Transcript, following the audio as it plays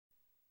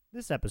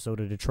This episode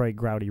of Detroit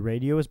Grouty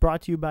Radio is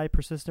brought to you by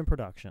Persistent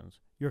Productions,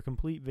 your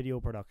complete video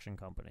production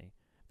company.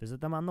 Visit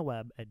them on the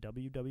web at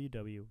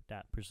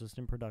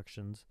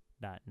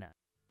www.persistentproductions.net.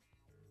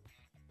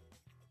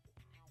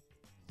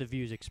 The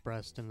views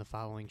expressed in the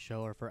following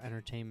show are for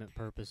entertainment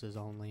purposes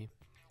only.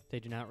 They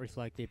do not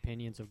reflect the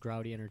opinions of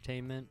Grouty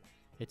Entertainment,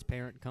 its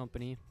parent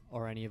company,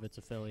 or any of its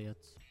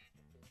affiliates.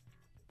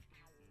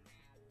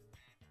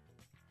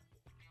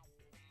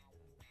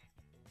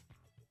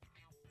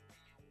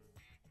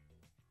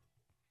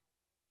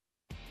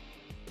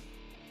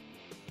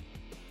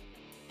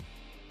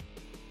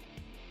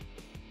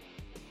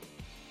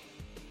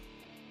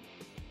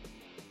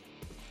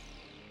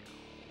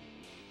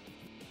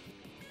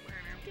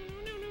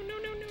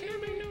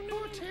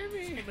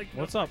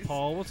 What's up,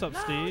 Paul? What's up,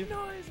 Steve?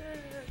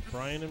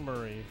 Brian and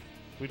Murray.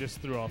 We just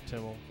threw off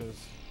Timmel because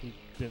he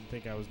didn't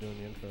think I was doing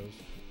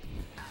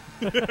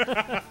the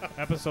intros.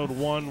 Episode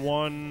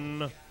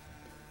 117.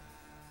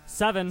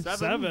 Seven. All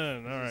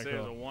right, There's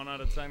a cool. 1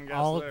 out of 10 guess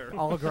All there.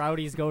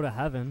 Grouties go to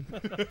heaven.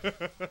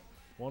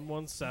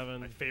 117.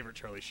 My favorite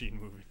Charlie Sheen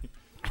movie.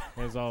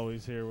 As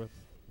always, here with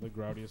the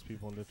groudiest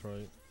people in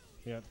Detroit.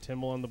 We got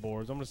Timmel on the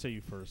boards. I'm going to say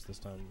you first this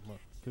time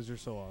because you're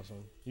so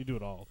awesome. You do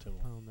it all, Timmel.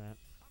 Oh, Matt.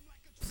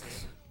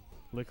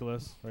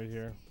 Nicholas, right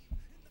here.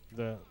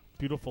 The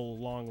beautiful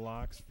long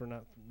locks for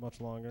not much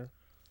longer.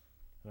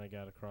 And I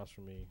got across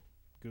from me,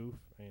 Goof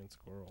and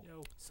Squirrel.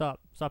 Yo. Sup,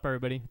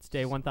 everybody. It's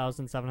day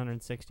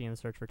 1760 in the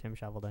search for Tim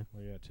Shovelday.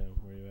 Where you at, Tim?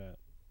 Where you at?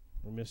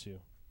 We miss you.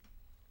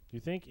 Do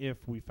you think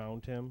if we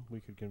found him, we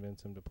could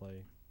convince him to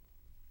play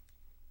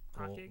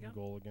Hockey again?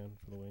 goal again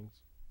for the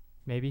Wings?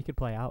 Maybe he could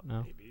play out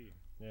now Maybe.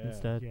 Yeah.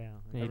 instead. Yeah.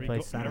 He Every,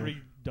 plays center. every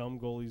dumb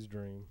goalie's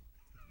dream.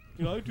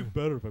 You know, I'd do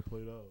better if I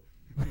played out.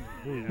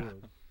 Really Yeah.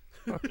 would.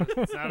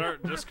 It's not our,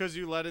 just because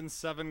you let in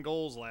 7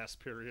 goals last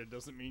period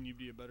doesn't mean you'd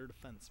be a better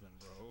defenseman,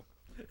 bro.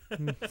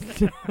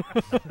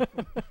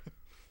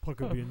 Puck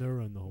would be in their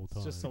run the whole time.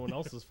 It's just someone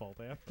else's fault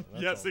after.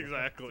 That's Yes, all.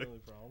 exactly.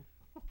 That's the only problem.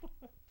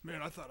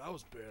 Man, I thought I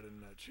was bad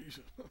in that.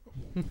 Jesus.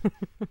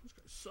 This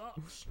guy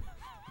sucks.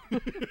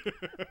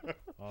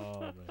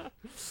 Oh man,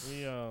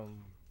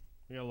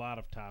 we got a lot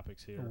of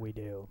topics here. We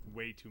do.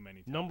 Way too many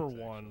times. Number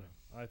one,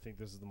 actually. I think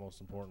this is the most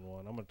important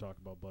one. I'm going to talk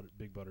about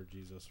Big Butter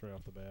Jesus right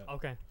off the bat.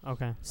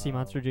 Okay. Sea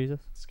Monster Jesus.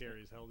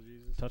 Scary as hell,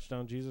 Jesus.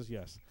 Touchdown Jesus,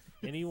 yes.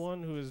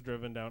 Anyone who has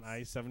driven down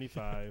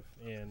I-75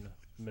 in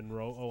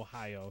Monroe,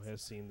 Ohio,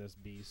 has seen this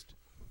beast.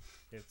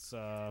 It's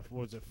what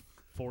was it,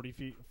 40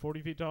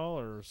 feet tall,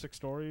 or 6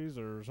 stories,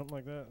 or something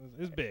like that.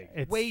 It's big.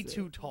 Way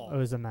too tall. It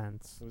was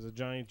immense. It was a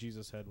giant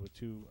Jesus head with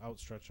 2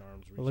 outstretched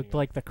arms. It looked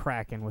like the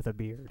Kraken with a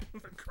beard.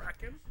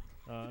 Kraken.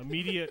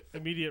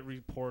 Immediate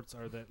reports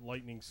are that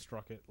lightning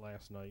struck it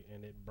last night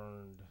and it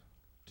burned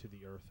to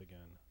the earth again.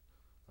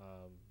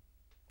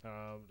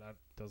 That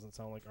doesn't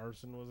sound like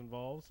arson was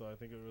involved, so I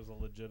think it was a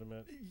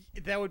legitimate.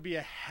 That would be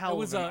a hell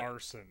was of an a-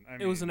 arson. I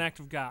mean, It was an act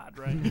of God,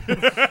 right?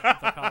 That's what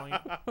they're calling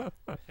it.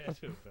 Had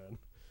to have been.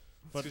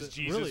 But the-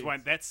 Jesus really,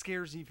 went. That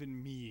scares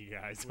even me,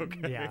 guys.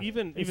 Okay. Yeah.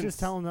 Even It's just s-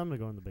 telling them to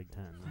go in the Big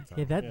Ten. That's all.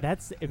 Yeah, Yeah.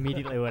 that's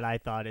immediately what I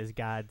thought is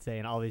God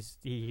saying all these.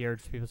 He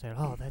hears people saying,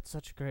 "Oh, that's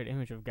such a great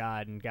image of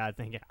God," and God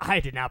thinking,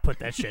 "I did not put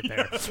that shit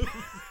there."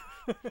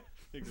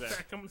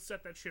 Exactly. I'm gonna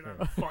set that shit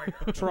on fire.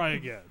 try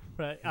again.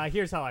 But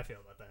here's how I feel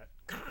about that.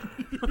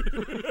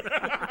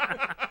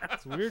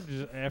 It's weird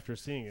after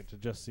seeing it to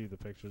just see the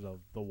pictures of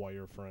the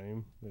wire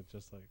frame. It's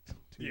just like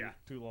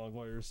two long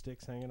wire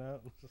sticks hanging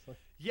out. It's just like,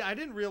 Yeah, I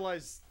didn't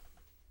realize.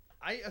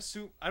 I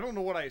don't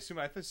know what I assumed.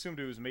 I assumed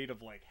it was made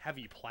of like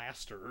heavy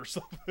plaster or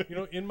something. you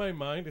know, in my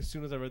mind, as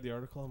soon as I read the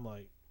article, I'm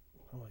like,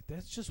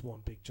 that's just one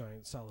big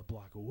giant solid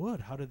block of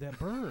wood. How did that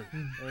burn? I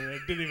mean,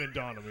 it didn't even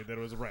dawn on me that it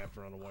was wrapped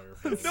around a wire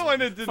frame. No,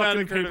 and it did not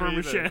Fucking occur to paper me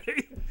mache either.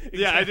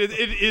 Yeah, I did.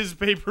 It is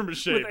paper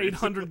mache. with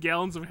 800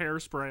 gallons of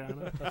hairspray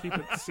on it. Keep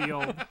it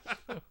sealed.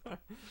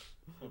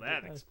 Well,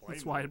 that explains.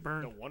 That's why it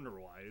burned. No wonder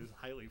why. It's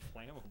highly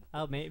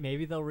flammable.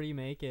 Maybe they'll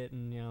remake it,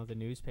 and the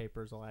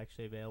newspapers will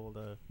actually be able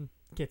to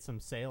get some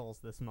sales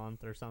this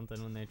month or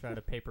something when they try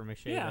to paper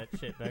mache Yeah. that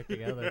shit back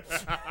together.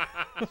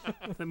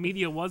 The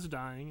media was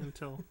dying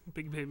until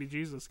Big Baby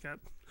Jesus got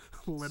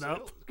lit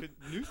up.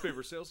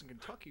 Newspaper sales in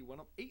Kentucky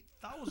went up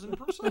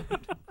 8,000%.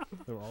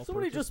 They were all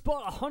Somebody purchased. just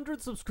bought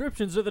 100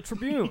 subscriptions to the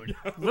Tribune.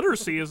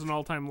 Literacy is an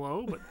all-time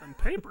low, but then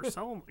paper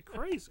selling like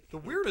crazy. The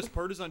weirdest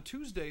part is on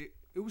Tuesday,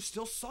 it was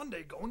still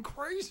Sunday going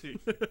crazy.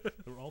 They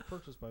were all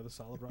purchased by the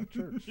Solid Rock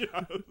Church.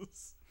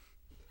 Yes.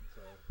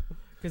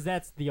 Because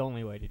that's the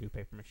only way to do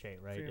paper mache,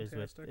 right?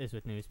 Fantastic. Is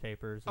with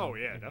newspapers. Oh,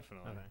 and- yeah, okay.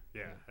 definitely. Okay.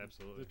 Yeah, The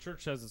absolutely.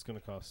 church says it's going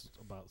to cost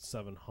about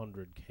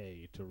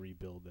 $700K to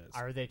rebuild that.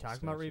 Are they talking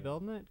about statue.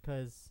 rebuilding it?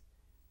 Because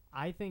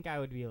I think I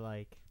would be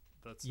like,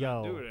 Let's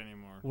Yo. not do it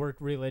anymore. we're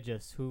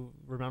religious.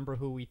 Remember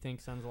who we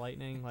think sends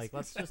lightning? Like,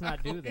 let's just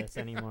not do this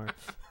anymore.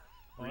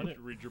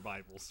 Read your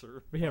Bible,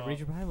 sir. Yeah, read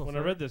your Bible. When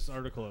sir. I read this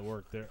article at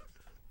work, the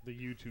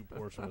YouTube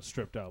portion was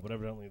stripped out, but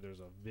evidently there's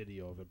a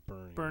video of it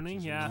burning. Burning,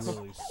 which is yeah.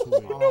 Really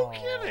sweet. No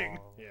kidding.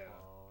 Yeah,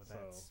 Oh,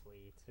 that's so-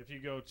 sweet. If you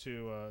go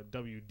to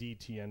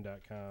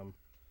WDTN.com,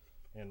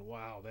 And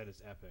wow, that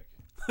is epic.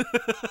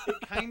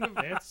 It kind of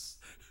That's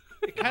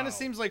it kind Wow. of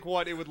seems like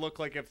what it would look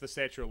like if the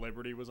Statue of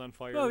Liberty was on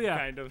fire. Oh, yeah.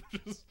 Kind of.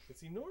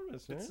 it's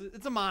enormous, man.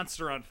 It's a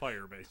monster on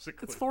fire,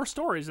 basically. It's 4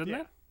 stories, isn't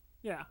Yeah. it?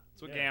 Yeah.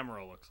 That's what Yeah.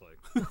 Gamera looks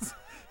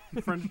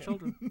like. Friend of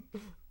children.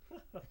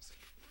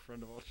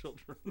 Friend of all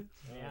children.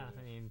 Yeah,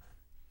 I mean,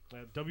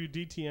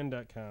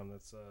 WDTN.com.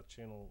 That's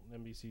channel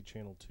NBC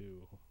Channel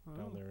 2 down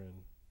Oh. there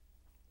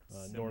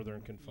in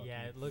northern Kentucky.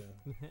 yeah, it looked.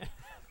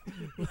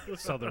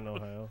 Southern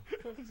Ohio.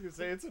 I was gonna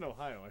say it's in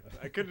Ohio.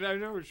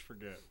 I always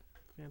forget.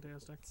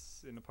 Fantastic.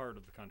 It's in a part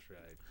of the country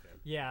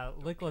Yeah,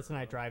 Nicholas and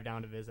I drive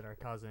down to visit our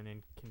cousin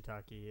in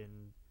Kentucky,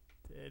 and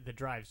the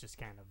drive's just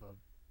kind of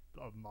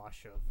a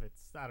mush of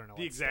I don't know.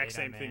 The what exact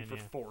state same I'm thing in, for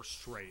yeah. 4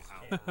 straight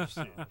hours.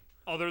 Yeah.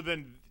 Other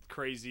than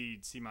crazy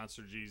Sea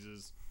Monster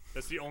Jesus,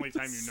 that's the only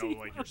time you know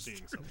like you're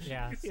seeing something.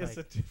 Yeah, it's He has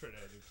like, a different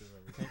adjective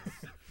every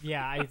time.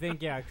 yeah, I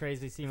think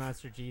Crazy Sea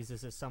Monster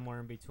Jesus is somewhere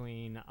in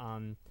between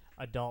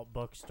Adult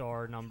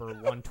Bookstore number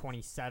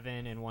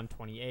 127 and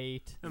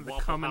 128. And the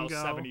Waffle come and House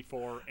go.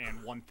 74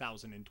 and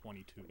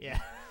 1022. Yeah,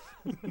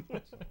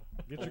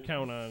 Get your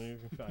count on, you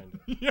can find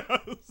it.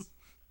 Yes.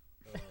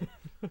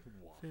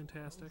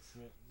 Fantastic.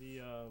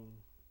 The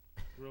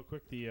real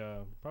quick,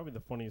 the probably the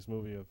funniest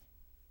movie of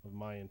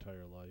my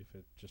entire life.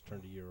 It just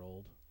turned a year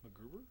old.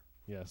 MacGruber?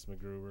 Yes,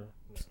 MacGruber.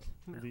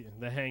 No.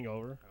 The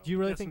Hangover. do you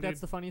really Yes, think that's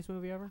indeed. the funniest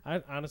movie ever?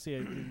 I honestly,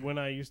 when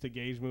I used to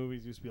gauge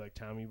movies, it used to be like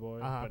Tommy Boy,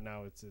 Uh-huh. but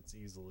now it's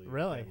easily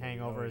Really? that movie.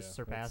 Hangover Oh, has yeah.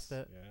 surpassed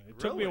It's- it? Yeah, it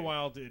took me a Really?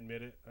 while to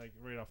admit it. Like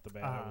right off the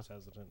bat, Uh-huh. I was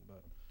hesitant,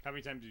 but How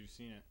many times have you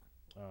seen it?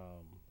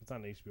 it's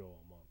on HBO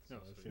all month. So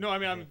No, I've sweet. seen No, it I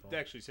mean, a I'm handful.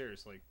 actually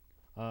serious. Like,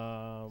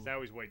 'cause Um, I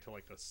always wait till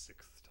like the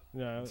 6th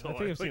time. yeah, I until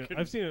think I, I've seen like, it.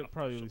 I've seen it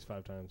probably at least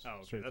 5 times. Oh,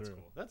 okay, straight that's through.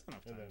 cool. That's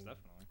enough And times, then-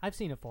 definitely. I've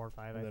seen it 4 or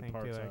 5, And I then think,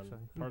 parts too, on- actually.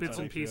 parts Bits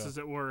on and HBO. pieces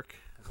at work.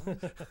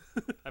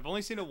 I've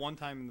only seen it one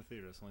time in the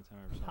theater. That's the only time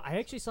I ever saw it. I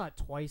actually saw it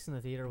twice in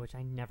the theater, which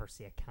I never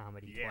see a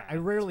comedy Yeah, twice. I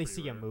that's rarely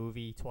pretty see a rare.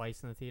 movie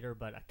twice in the theater,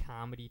 but a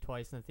comedy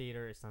twice in the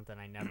theater is something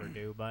I never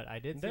do. But I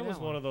did see That was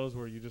one one of those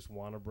where you just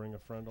want to bring a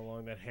friend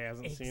along that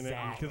hasn't seen it,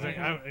 Exactly.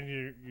 because and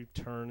you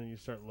turn and you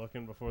start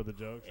looking before the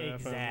jokes happen.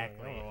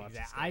 Exactly. Like, I wanna watch this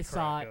exactly. guy I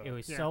saw crack it. It up.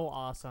 was Yeah. so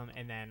awesome,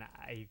 and then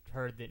I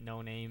heard that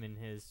No Name and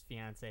his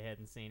fiance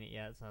hadn't seen it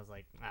yet, so I was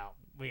like, "Oh,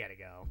 we gotta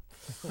go."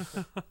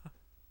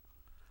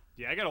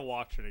 Yeah, I gotta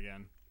watch it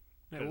again.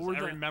 Yeah, 'Cause what were I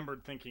the-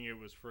 remembered thinking it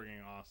was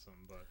friggin' awesome,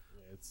 but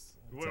Yeah, it's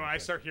when I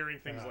epic. start hearing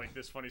things Yeah. like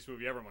this funniest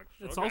movie ever, I'm like,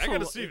 It's okay, also I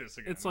gotta see this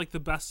again. It's like the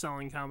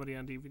best-selling comedy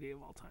on DVD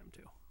of all time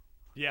too.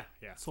 yeah.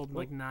 Sold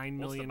like 9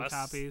 Well, it's the million best-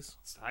 copies.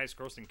 It's the highest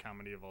grossing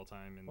comedy of all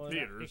time in Well,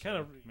 theaters. it kind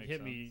of so it makes hit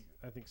sense. me.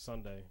 I think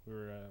Sunday we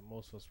were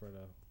most of us were at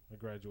a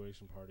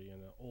graduation party,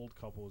 and an old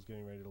couple was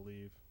getting ready to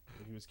leave.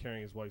 And he was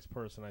carrying his wife's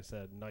purse, and I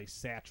said, "Nice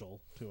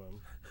satchel" to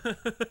him.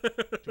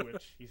 To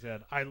which he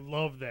said, "I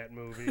love that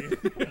movie."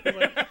 I'm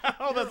like,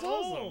 Oh, that's "You're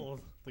awesome.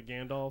 old." The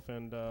Gandalf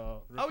and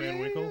Rip Oh, Van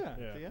yeah, Winkle.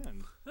 yeah, at the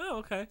end. Oh,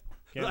 okay.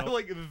 I Gandalf,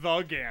 like the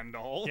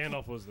Gandalf.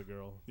 Gandalf was the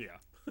girl. Yeah.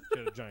 She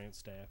had a giant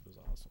staff. It was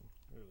awesome.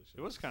 Really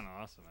It was kind of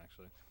awesome,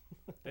 actually.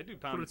 They do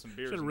pounded some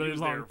beers. had a and really he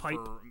was long there pipe.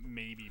 for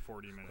maybe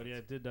 40 minutes. But yeah,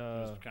 it did. It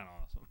was kind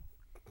of awesome.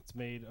 It's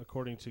made,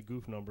 according to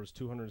Goof numbers,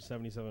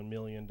 $277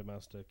 million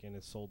domestic, and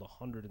it sold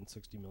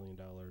 $160 million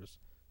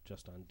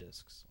just on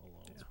discs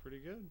alone. It's pretty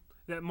good.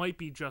 That might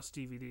be just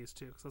DVDs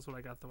too, because that's what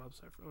I got the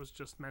website for. I was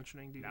just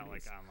mentioning DVDs, Not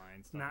like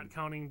online stuff. not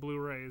counting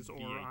Blu-rays or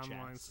VHS.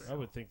 online I sales.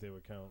 would think they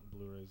would count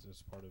Blu-rays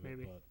as part of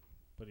Maybe. it,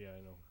 but yeah,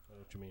 I know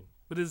what you mean.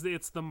 But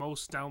it's the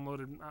most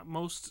downloaded,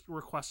 most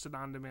requested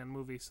on-demand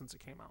movie since it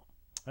came out.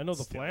 I know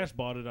the Still. Flash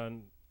bought it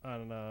on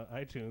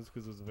iTunes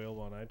because it was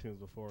available on iTunes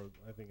before.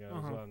 I think I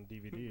was Uh-huh. on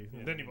DVD. Yeah.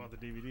 And then he bought the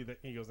DVD. That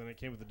he goes, and it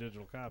came with a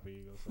digital copy.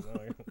 He goes, so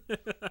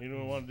now you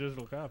don't want a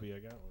digital copy? I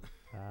got one.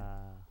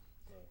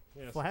 So,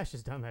 yes. Flash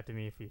has done that to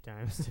me a few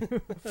times.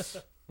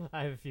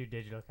 I have a few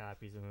digital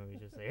copies of movies.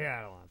 Just say, yeah,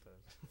 I don't want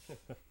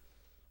those.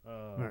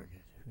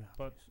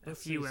 But A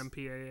few is-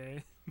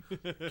 MPAA,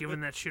 giving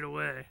that shit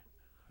away.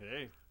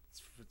 Hey,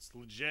 it's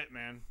legit,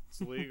 man.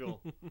 It's legal.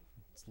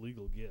 It's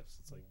legal gifts.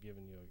 It's like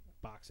giving you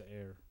a box of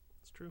air.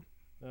 It's true.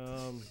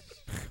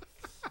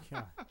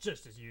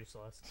 Just as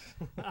useless.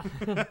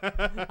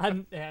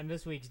 And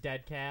this week's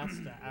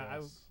Deadcast,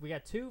 Yes. we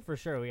got 2 for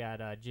sure. We got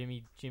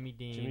Jimmy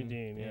Dean. Jimmy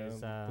Dean, yeah,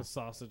 is, the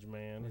sausage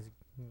man. is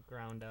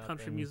ground up.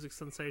 Country and music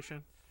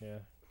sensation. Yeah,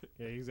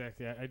 yeah,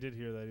 exactly. I did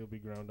hear that he'll be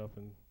ground up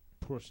and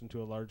pushed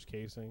into a large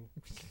casing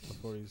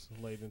before he's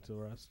laid into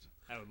rest.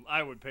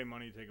 I would pay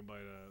money to take a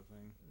bite of that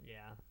thing. Yeah.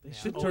 They yeah.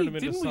 should Oh, turn wait, him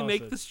into didn't we make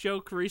sausage. this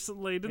joke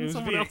recently? It Didn't was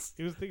someone via, else?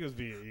 I think it was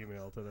via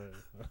email today.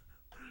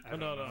 I Oh, don't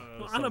no, know. no,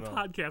 Well, on a someone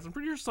else. podcast, I'm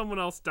pretty sure someone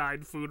else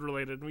died food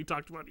related, and we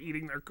talked about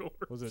eating their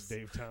corpse. Was it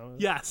Dave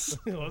Thomas? Yes.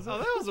 Was it?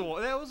 Oh,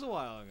 that was a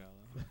while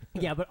ago.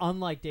 Yeah, but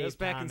unlike That was Dave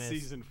back in Thomas,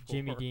 season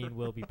Jimmy 4. Dean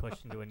will be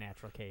pushed into a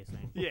natural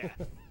casing. Yeah,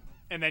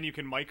 and then you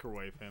can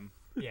microwave him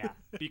Yeah,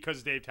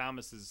 because Dave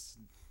Thomas is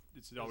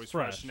it's always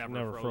fresh, fresh, never,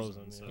 never frozen.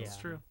 frozen, So yeah. That's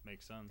true.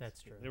 Makes sense.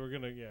 that's true. They were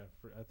gonna,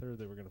 I heard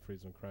they were gonna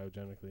freeze him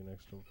cryogenically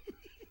next to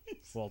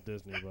Walt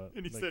Disney, but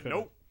And he they said couldn't.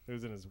 nope. It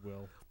was in his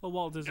will. Well,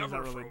 Walt Disney's Never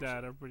not really frozen.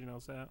 dead. Everybody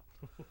knows that.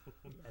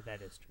 Yeah,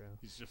 that is true.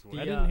 He's just The, I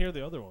waiting. didn't hear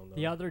the other one though.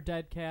 The other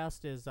dead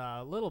cast is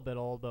a little bit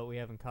old, but we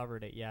haven't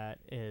covered it yet.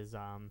 Is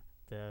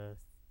the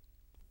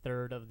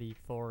third of the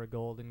 4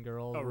 Golden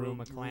Girls, Oh, Rue Rue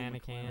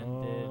McClanahan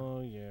Oh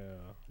yeah,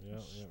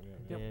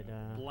 yeah. did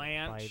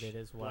Blanche. bite it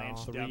as well.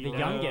 Blanche The Three down.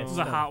 youngest, This is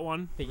a hot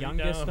one. the Three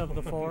youngest down. of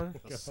the 4,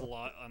 A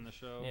slut on the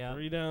show. yeah,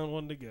 3 down,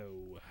 1 to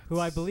go. who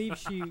I believe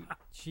she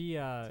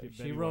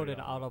Betty wrote White an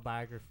on it.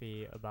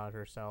 autobiography about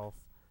herself.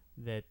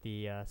 That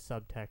the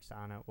subtext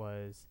on it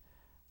was,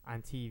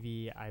 on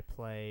TV I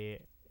play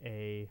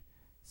a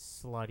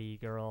slutty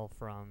girl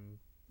from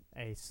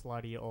a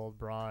slutty old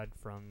broad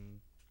from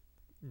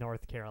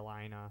North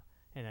Carolina,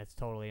 and that's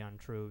totally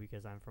untrue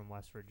because I'm from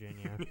West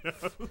Virginia.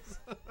 That's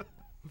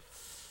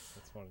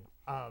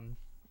funny.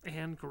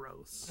 And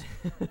gross.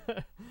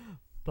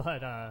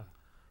 But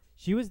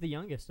she was the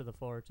youngest of the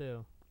 4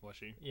 too. Was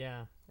she?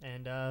 Yeah,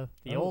 and the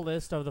Oh.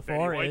 oldest of the Betty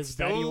 4 White is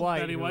still? Betty White.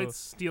 Betty who- White's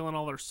stealing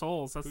all their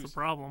souls. That's the Who's-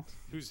 problem.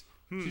 Who's?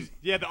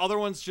 Yeah, the other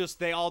ones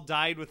they all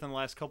died within the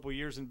last couple of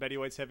years, and Betty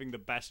White's having the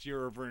best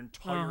year of her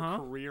entire Uh-huh.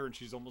 career, and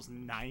she's almost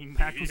 90.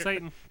 Packed with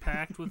Satan.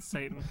 Packed with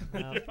Satan.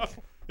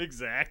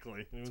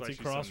 Exactly. You That's haven't why seen she's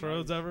so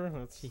Crossroads nice. ever?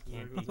 That's She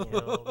can't be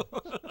killed.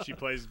 She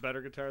plays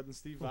better guitar than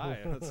Steve Vai.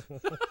 That's-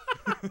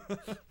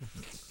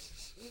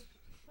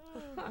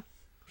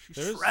 She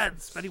There's-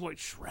 shreds. Betty White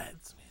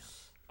shreds, man.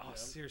 Oh,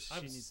 seriously,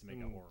 she needs to make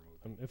a horror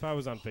movie. If I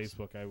was on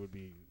Facebook, I would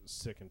be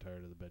sick and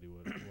tired of the Betty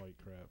White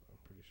crap. I'm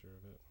pretty sure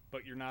of it.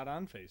 But you're not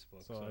on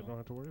Facebook, So I don't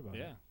have to worry about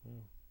Yeah. it.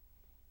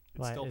 It's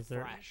Why, still is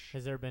there- fresh.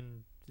 Has there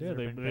been? has Yeah, there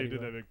they been Betty did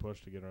White? a big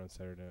push to get her on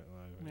Saturday Night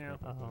Live. Yeah.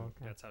 Oh,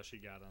 okay. That's how she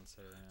got on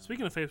Saturday Night.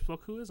 Speaking of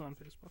Facebook, who is on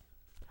Facebook?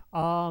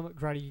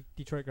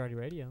 Detroit Grady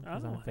Radio is Oh,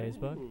 on hey.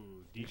 Facebook.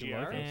 Ooh, You can DGR?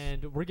 like us.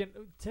 And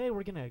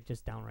we're gonna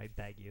just downright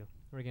beg you.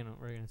 We're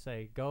gonna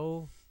say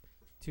go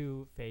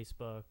to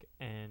Facebook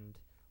and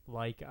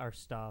like our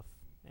stuff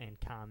and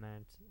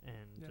comment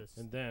and Yeah. just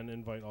And then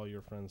invite all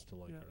your friends to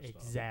like Yeah. our stuff.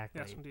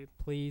 exactly. Yes, indeed.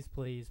 Please,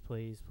 please,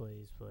 please,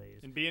 please, please.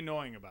 And be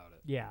annoying about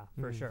it. Yeah,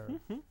 for Mhm. sure.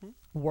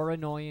 We're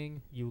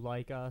annoying. You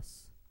like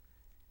us.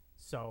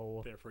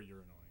 So Therefore,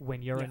 you're annoying.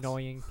 when you're Yes.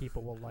 annoying,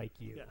 people will like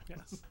you. Yeah.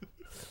 Yes.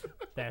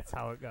 That's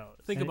how it goes.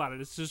 Think And about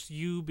it. It's just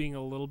you being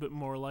a little bit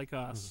more like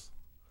us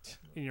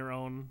in your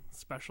own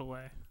special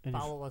way. And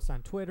follow us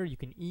on Twitter. You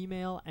can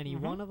email any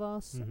Mhm. one of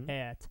us Mhm.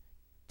 at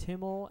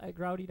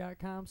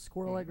timmel@grouty.com,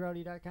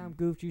 squirrel@grouty.com,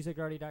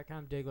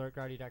 goofjuice@grouty.com,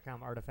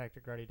 diggler@grouty.com,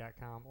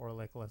 artifact@grouty.com, or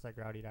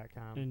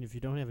lickless@grouty.com. And if you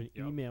don't have an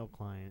Yep. email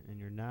client and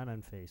you're not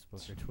on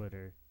Facebook or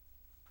Twitter,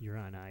 you're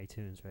on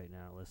iTunes right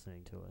now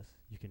listening to us.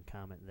 You can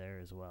comment there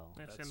as well.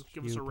 Yes, That's and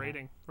give us a you, Pat.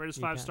 rating. Rate us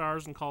You 5 can.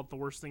 stars and call it the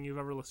worst thing you've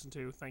ever listened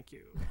to. Thank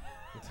you.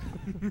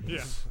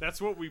 Yeah,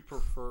 that's what we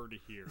prefer to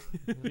hear.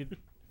 If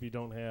you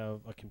don't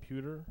have a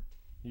computer,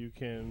 you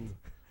can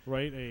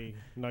write a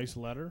nice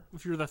letter.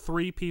 If you're the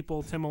 3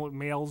 people Tim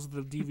mails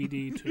the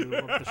DVD to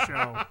of the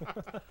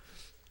show,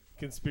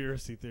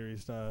 Conspiracy theory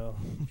style.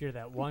 If you're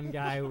that one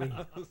guy we,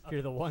 if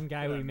you're the one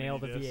guy we That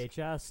mailed the mini-disc.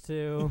 VHS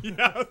to,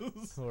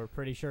 Yes. who we're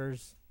pretty sure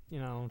is,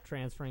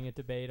 transferring it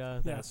to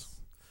beta. Yes.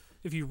 That's,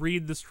 if you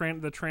read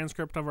the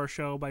transcript of our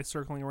show by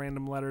circling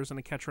random letters and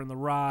a catcher in the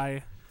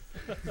rye,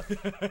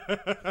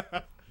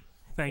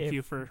 thank If-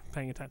 you for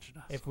paying attention to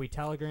us. if we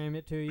telegram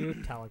it to you,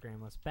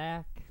 telegram us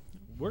back.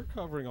 We're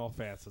covering all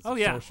facets Oh, of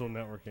yeah. social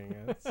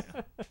networking.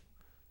 It's-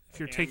 If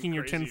you're And taking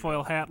your crazy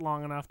tinfoil about it. hat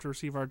long enough to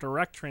receive our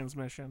direct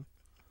transmission,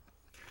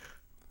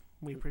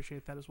 we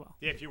appreciate that as well.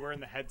 Yeah, if you're wearing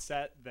the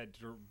headset that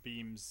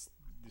beams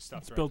the stuff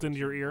It's directly built into to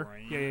your ear.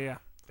 brain, Yeah, yeah, yeah.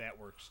 that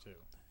works too.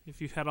 If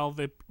you've had all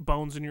the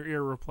bones in your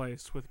ear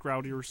replaced with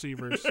grouty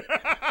receivers,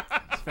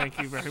 thank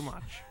you very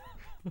much.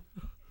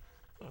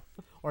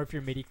 Or if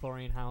your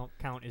midi-chlorian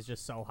count is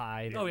just so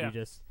high that Oh, yeah. you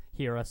just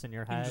hear us in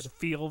your You can head. just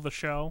feel the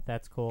show.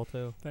 That's cool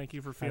too. Thank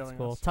you for That's feeling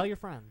cool. us. Tell your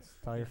friends.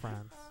 Tell your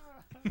friends.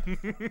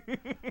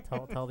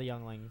 tell the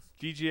younglings.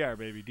 DGR,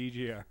 baby,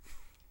 DGR.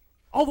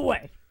 All the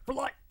way for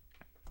life.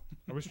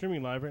 Are we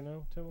streaming live right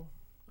now, Tim?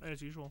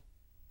 As usual.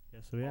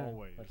 Yes, we are.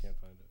 Always. I can't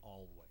find it.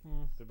 Always.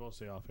 Mm. They both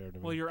say off air to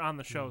me. Well, you're on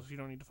the show, so you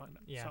don't need to find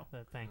it. Yeah.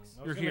 So. Thanks.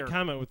 I was you're gonna here.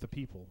 comment with the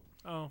people.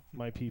 Oh,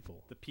 My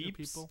people. The your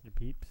peeps, people. Your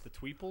peeps. the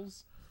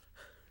tweeples.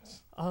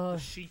 Uh,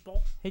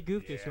 Sheeple. hey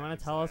Goofus, Yeah, you want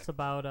to tell us exactly.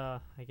 about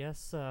I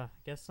guess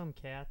some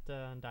cat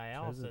on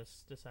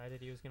dialysis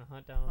decided he was gonna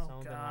hunt down Oh,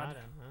 Osama bin God.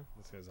 Laden, huh?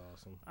 This guy's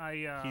awesome.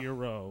 I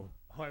Hero.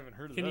 Oh, I haven't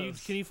heard of can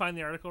those. you find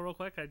the article real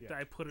quick? Yeah.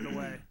 I put it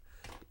away.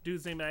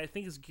 Dude's name I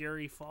think is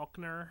Gary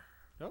Faulkner.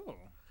 Oh,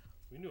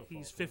 We knew.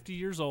 He's 50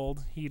 years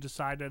old. He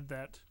decided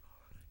that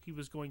he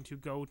was going to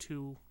go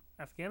to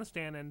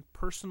Afghanistan and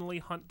personally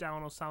hunt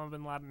down Osama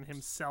bin Laden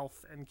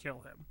himself and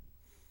kill him.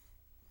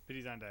 but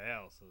he's on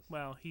dialysis.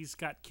 Well, he's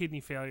got kidney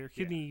failure,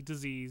 kidney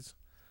disease,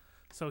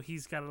 so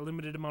he's got a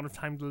limited amount of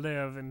time to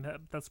live, and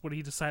that's what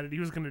he decided he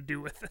was going to do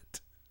with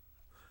it.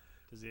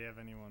 Does he have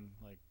anyone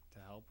like to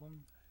help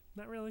him?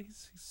 Not really.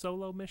 He's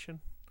solo mission.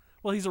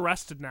 Well, he's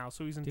arrested now,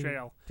 so he's in Dude,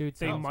 jail. Dude,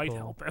 They sounds might cool.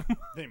 help him.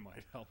 They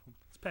might help him.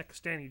 It's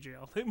Pakistani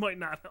jail. They might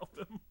not help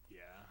him. Yeah,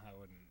 I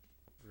wouldn't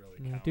really.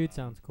 Yeah, count dude on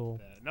sounds cool.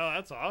 that. No,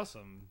 that's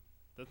awesome.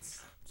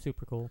 That's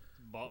Super cool.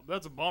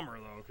 that's a bummer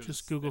though. 'Cause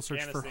Just Google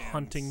search for Afghanistan's-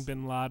 hunting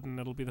bin Laden.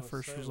 It'll be the I'll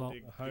first say, result.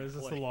 How is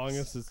this the place.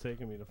 longest it's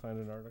taken me to find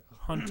an article?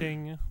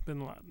 Hunting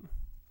bin Laden.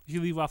 If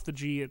you leave off the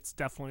G, it's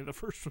definitely the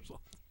first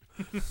result.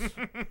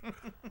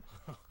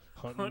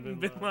 Hunting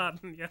bin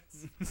Laden,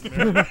 yes.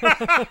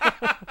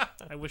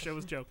 I wish I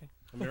was joking.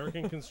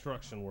 American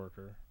construction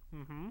worker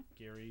Mm-hmm.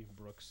 Gary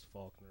Brooks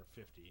Faulkner,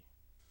 50.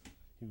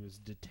 He was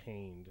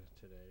detained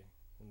today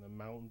in the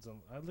mountains of.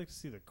 I'd like to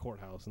see the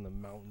courthouse in the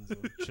mountains of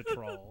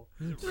Chitral.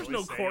 There's Really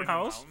no say in the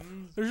courthouse.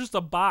 mountains? There's just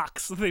a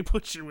box that they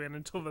put you in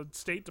until the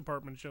State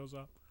Department shows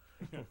up.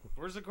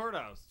 Where's the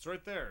courthouse? It's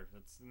right there.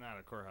 That's not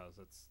a courthouse.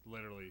 That's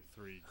literally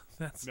 3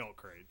 That's milk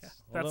crates.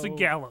 that's a Although-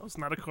 gallows,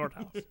 not a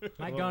courthouse.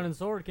 My Well- gun and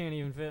sword can't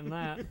even fit in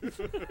that. That's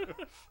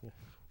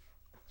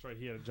right.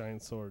 He had a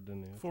giant sword,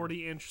 didn't he?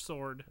 40-inch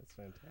sword. That's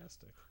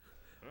fantastic.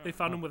 They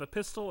found him with a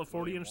pistol, a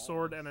 40-inch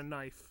sword, and a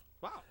knife.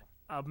 Wow.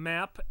 A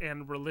map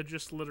and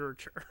religious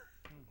literature.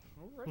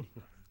 Alright.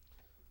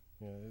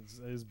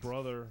 Yeah, his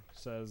brother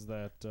says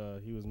that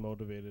he was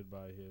motivated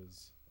by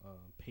his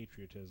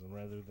patriotism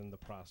rather than the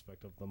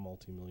prospect of the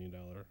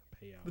multi-million-dollar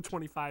payout. The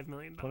 $25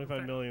 million.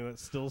 $25 million that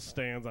still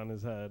stands on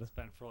his head. It's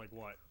been for like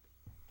what?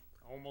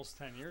 Almost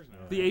 10 years now.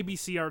 The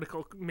ABC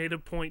article made a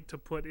point to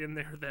put in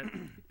there that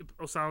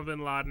Osama bin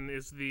Laden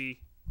is the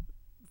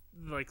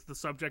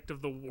subject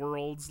of the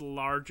world's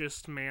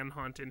largest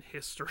manhunt in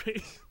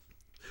history.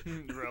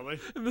 Really?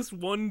 And this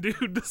one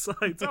dude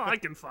decides, I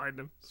can find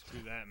him.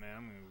 Screw that, man.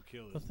 I'm gonna go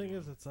kill The this. thing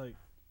is, it's like,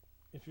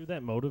 if you're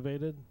that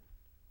motivated,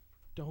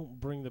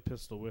 don't bring the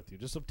pistol with you.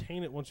 Just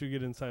obtain it once you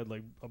get inside,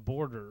 like, a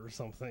border or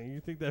something. You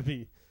think that'd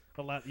be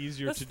a lot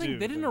easier That's to the thing. do.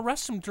 They didn't than-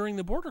 arrest him during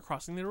the border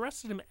crossing. They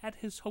arrested him at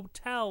his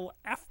hotel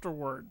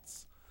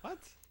afterwards. What?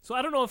 So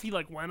I don't know if he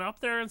went up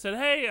there and said,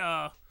 "Hey,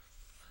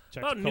 checked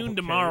about a couple noon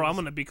tomorrow, I'm Ks.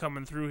 gonna be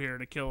coming through here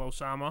to kill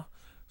Osama."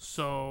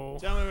 So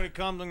Tell me when it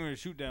comes, I'm gonna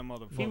shoot that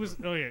motherfucker. He was.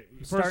 Oh yeah.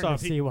 First Starting off,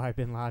 to see why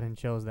Bin Laden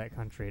chose that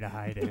country to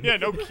hide in. yeah,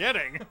 no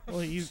kidding. well,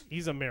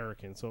 he's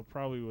American, so it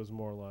probably was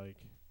more like,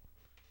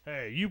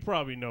 "Hey, you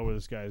probably know where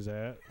this guy's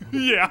at."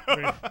 yeah.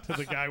 To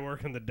the guy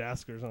working the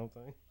desk or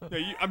something.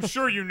 Yeah, I'm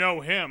sure you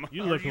know him.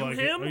 You Are look you like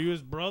him? Are you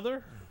his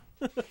brother?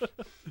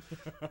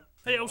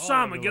 Hey, Oh,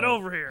 Osama, I get know.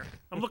 over here.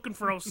 I'm looking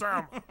for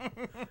Osama.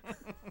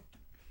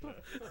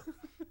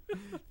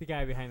 The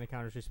guy behind the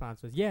counter's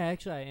response was, "Yeah,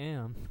 actually, I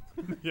am."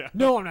 Yeah.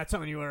 No, I'm not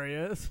telling you where he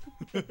is.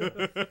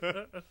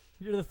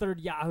 You're the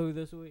third Yahoo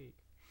this week.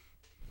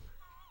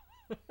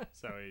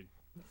 So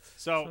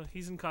So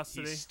he's in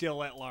custody. he's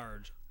still at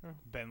large.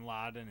 Bin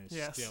Laden is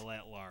Yes. still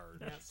at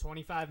large. Yeah,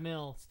 25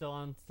 mil still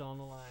on the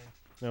line.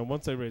 Now,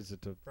 once I raise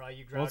it to For all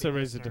you once I grouty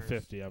raise it to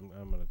listeners. 50, I'm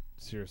gonna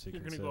seriously You're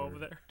gonna consider go over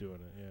there?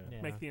 doing it. Yeah.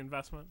 Yeah. Make the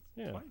investment.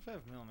 Yeah.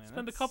 25 mil, man. Spend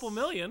a that's- couple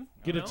million.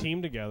 Get you a know?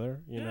 team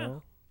together. You Yeah.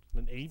 know,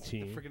 an A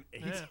team. Freaking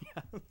 8.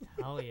 Yeah.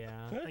 Hell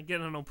yeah. And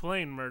get on a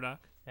plane,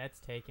 Murdoch. That's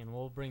taken.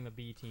 We'll bring the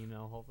B team,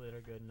 though. Hopefully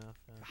they're good enough.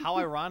 How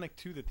ironic,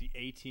 too, that the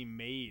A team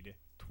made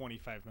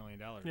 $25 million.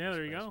 Yeah, this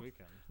there you past go.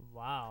 Weekend.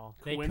 Wow.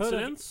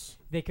 Coincidence?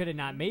 They could have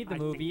not made the I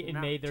movie think and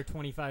not. made their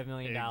 $25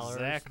 million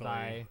Exactly.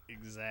 by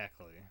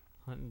Exactly.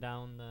 hunting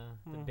down the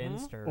Mhm.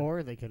 Binster.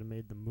 Or they could have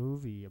made the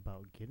movie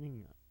about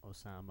getting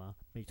Osama,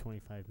 make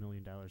 $25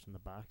 million in the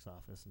box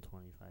office and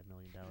 $25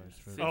 million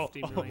for the Oh,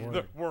 50 million.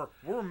 award.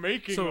 we're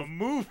making So- a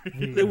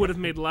movie. They would have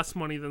made less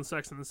money than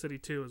Sex and the City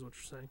 2, is what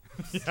you're saying.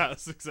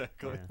 Yes,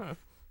 exactly. Yeah.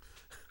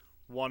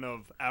 One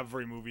of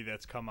every movie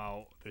that's come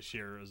out this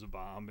year is a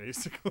bomb,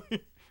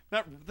 basically.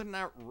 They're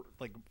not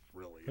like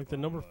really. Like the a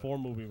bomb, number but- 4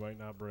 movie might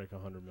not break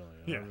 100 million.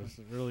 Yeah. I'm just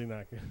really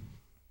not.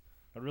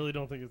 I really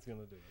don't think it's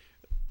gonna do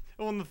it.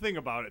 Well, and the thing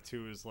about it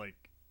too is like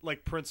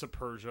Prince of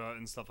Persia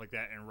and stuff like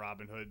that, and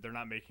Robin Hood. They're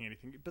not making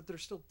anything, but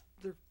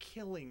they're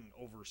killing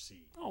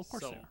overseas. Oh, of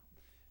course so they are.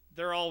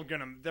 They're all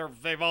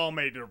they've all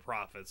made their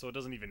profit, so it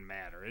doesn't even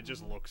matter. It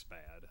just looks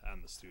bad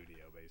on the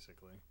studio,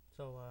 basically.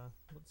 So,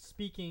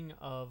 speaking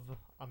of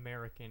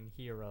American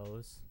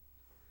heroes,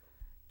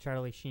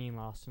 Charlie Sheen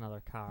lost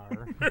another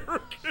car.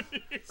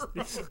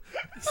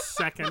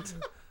 Second.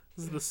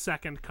 This is the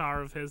second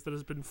car of his that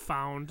has been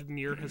found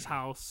near his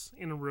house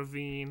in a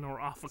ravine or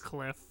off a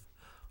cliff.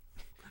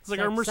 It's like,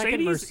 are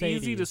Second Mercedes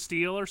easy to Mercedes.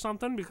 steal or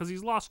something? Because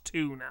he's lost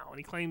 2 now, and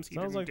he claims he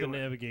Sounds didn't like the do it.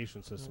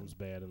 navigation system's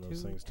bad in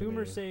those things. to two me.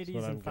 Mercedes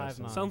That's what and I'm 5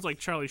 guessing. miles. Sounds like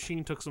Charlie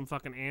Sheen took some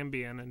fucking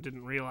Ambien and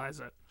didn't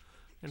realize it,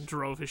 and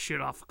drove his shit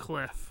off a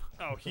cliff,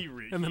 Oh,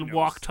 and and then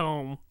walked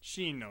home.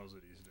 Sheen knows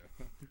what he's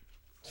doing.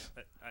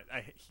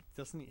 He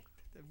doesn't.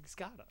 He's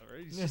gotta,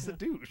 right? He's just a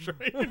douche,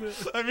 right?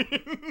 I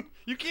mean,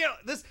 you can't.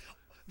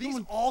 These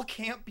all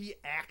can't be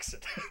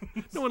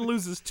accidents. No one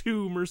loses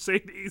 2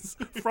 Mercedes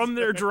from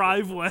their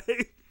driveway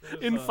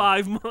in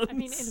 5 months. I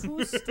mean, and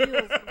who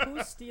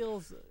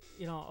steals,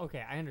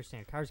 okay, I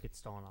understand cars get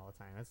stolen all the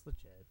time. That's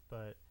legit.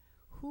 But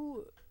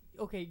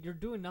okay, you're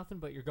doing nothing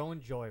but you're going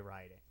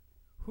joyriding.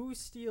 Who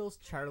steals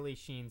Charlie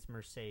Sheen's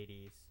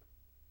Mercedes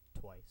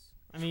twice?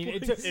 I mean, It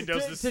does the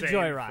to same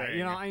joyride.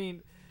 thing. I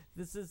mean,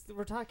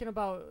 we're talking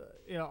about,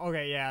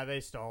 okay, yeah,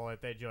 they stole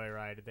it, they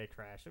joyrided, they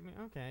crashed. I mean,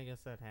 okay, I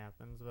guess that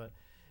happens, but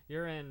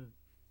you're in,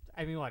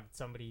 I mean, what,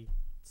 somebody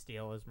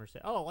steal his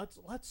Mercedes. Oh,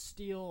 let's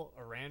steal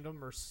a random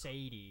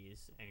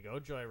Mercedes and go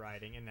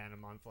joyriding, and then a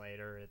month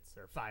later,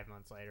 or 5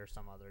 months later,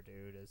 some other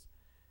dude is,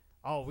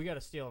 oh, we got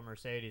to steal a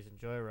Mercedes and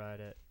joyride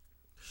it.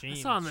 I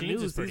saw on the Sheen's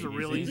is news these pretty are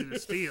real easy to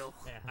steal.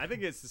 Yeah. I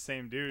think it's the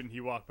same dude, and he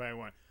walked by and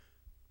went,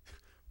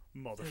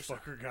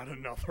 "Motherfucker got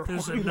another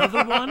There's one."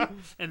 another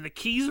one, and the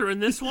keys are in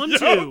this one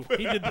too.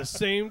 He did the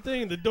same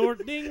thing. The door,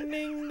 ding,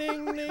 ding,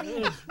 ding,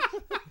 ding.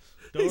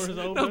 Doors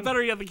No, open.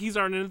 better yet, the keys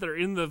aren't in it; they're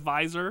in the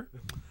visor.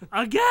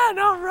 Again,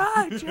 all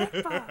right,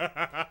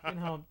 jackpot. You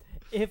know,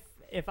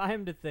 if I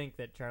am to think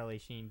that Charlie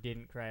Sheen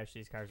didn't crash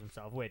these cars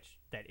himself, which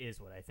that is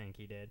what I think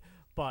he did,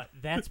 but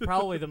that's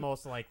probably the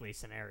most likely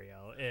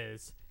scenario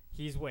is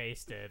he's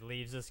wasted,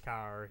 leaves his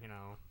car,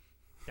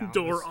 down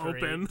Door the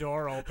street, open.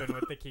 door open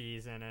with the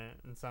keys in it,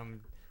 and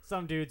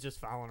some dude's just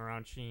following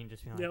around Sheen,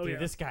 just being like, Oh, dude, yeah.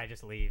 this guy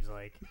just leaves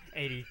like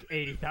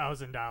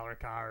 $80,000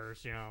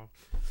 cars,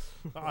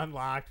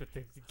 unlocked with the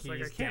It's keys like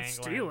I can't dangling.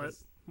 steal it.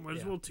 Just- Might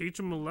as yeah. well teach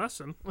him a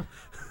lesson.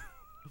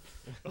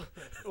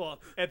 Well,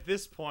 at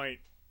this point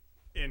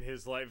in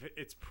his life,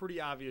 it's pretty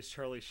obvious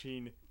Charlie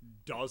Sheen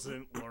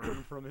doesn't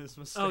learn from his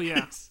mistakes Oh,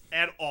 yeah.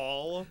 at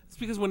all. It's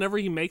because whenever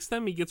he makes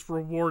them, he gets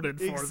rewarded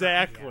for them.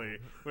 Exactly.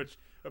 Which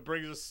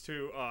brings us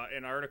to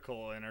an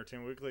article in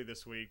Entertainment Weekly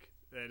this week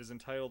that is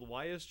entitled,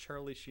 "Why is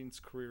Charlie Sheen's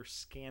career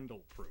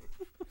scandal-proof?"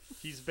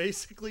 He's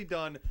basically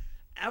done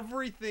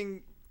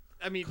everything.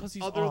 I mean, 'Cause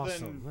he's other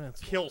awesome, than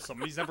that's kill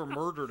someone. He's never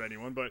murdered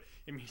anyone, but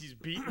I mean, he's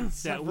beaten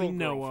several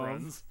know of.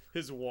 girlfriends.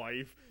 His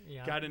wife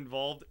Yeah. got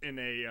involved in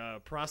a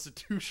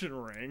prostitution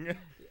ring,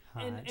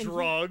 And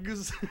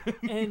drugs.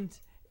 and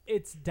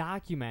it's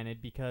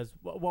documented because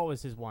what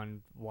was his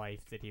one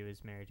wife that he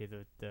was married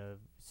to, the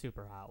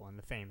super hot one,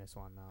 the famous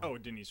one though. Oh,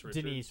 Denise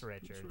Richards. Denise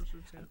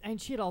Richards. And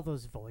she had all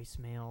those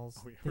voicemails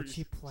Oh, yeah, that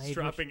she played. which-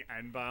 dropping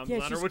N-bombs Yeah,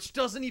 on her, she's- which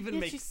doesn't even yeah,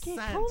 make she sense.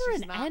 called her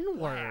She's an not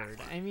N-word.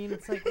 black. I mean,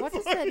 it's like, what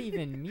does that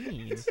even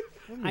mean?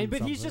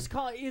 But he's just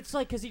called. It's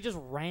like because he just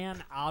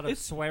ran out of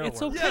swear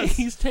It's words. okay. Yes.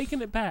 He's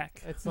taking it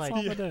back. It's That's like-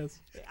 all it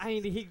is. I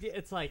mean,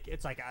 it's like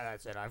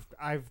that's it.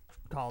 I've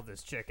called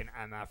this chick an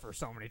MF for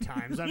so many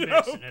times. I'm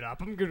mixing it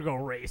up. I'm gonna go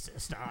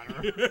racist on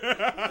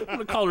her. I'm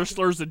gonna call her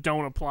slurs that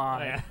don't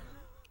apply. Yeah.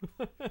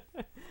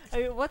 I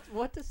mean,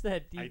 what does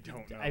that do? I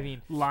don't know. I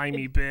mean,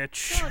 Limey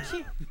bitch.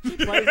 no, she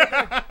plays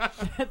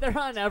it. They're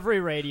on every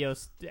radio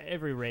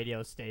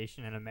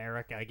station in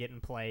America,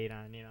 getting played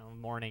on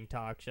morning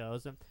talk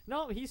shows. And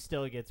no, he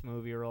still gets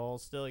movie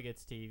roles, still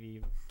gets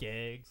TV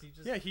gigs. He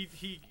just Yeah,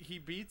 he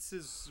beats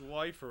his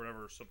wife or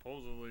whatever.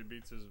 Supposedly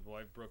beats his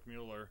wife, Brooke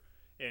Mueller.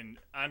 And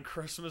on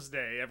Christmas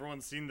Day,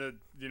 everyone's seen the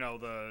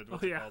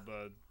what's it called,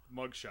 the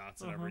mug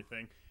shots and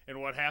everything. And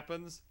what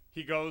happens?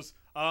 He goes,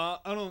 I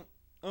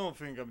don't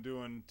think I'm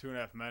doing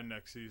 2.5 Men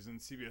next season.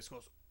 CBS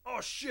goes,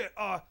 oh shit,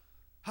 how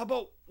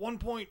about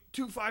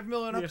 1.25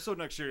 million episode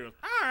next year? He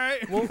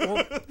goes, all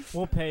right.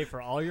 we'll pay for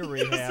all your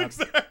rehab. Yes,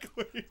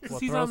 exactly. We'll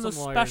He's throw on the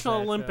some lawyers Special at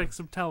ya. Olympics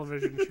of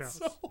television shows.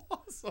 So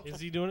awesome. Is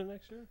he doing it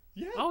next year?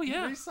 Yeah. Oh, he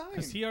yeah. resigned.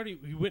 Because he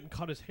went and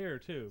cut his hair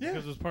too. Yeah.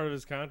 Because it was part of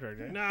his contract.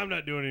 Like, no, I'm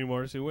not doing it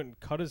anymore. So he went and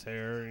cut his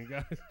hair and he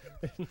got.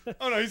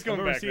 Oh no, he's I coming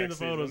remember back seeing next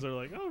the photos. season. They're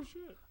like, oh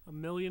shit. $1.2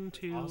 million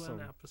Awesome.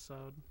 an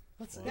episode.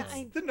 It's Wow.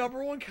 the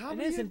number one It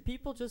comedy is, in and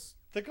people just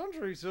the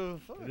country. So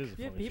fuck. It is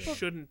a Yeah, funny people- show.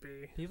 Shouldn't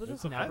be. people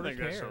It's just a- I never think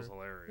that care. show's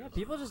hilarious. Yeah,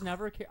 people just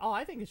never care. Oh,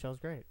 I think the show's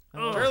great. I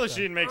Oh. love Charlie the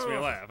show. Sheen makes me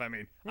Ugh. laugh. I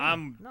mean, Yeah,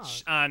 I'm no.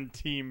 on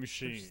Team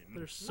Sheen.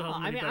 There's so No, I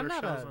many mean, better I'm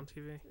not shows a- on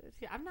TV.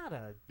 See, I'm not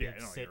a Yeah,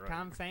 big no, you're sitcom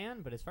right.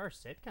 fan, but as far as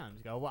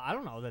sitcoms go, well, I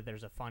don't know that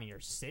there's a funnier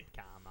sitcom.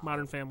 out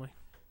Modern there. Family.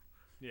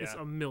 Yeah, It's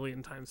a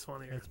million times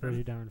funnier. It's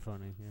pretty darn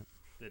funny. Yep.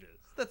 it is.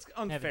 That's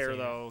Haven't unfair seen it.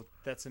 though.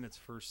 That's in its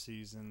first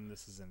season.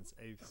 This is in its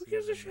 8th. Who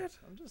gives a season. shit?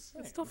 I'm just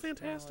saying. It's still It's kinda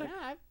fantastic.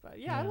 I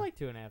Yeah. like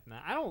 2.5 Men.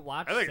 I don't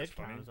watch I think sitcoms. it's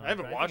funny. though, I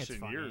haven't but watched think it it's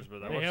in funny. years,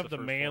 but I They watched have the first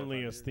 4 or 5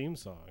 manliest years. theme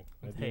song.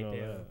 I do They know do.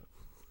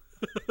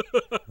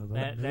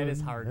 that. That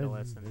is hard to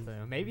listen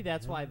to. Maybe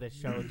that's why the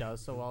show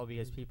does so well,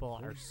 because people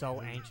are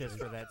so anxious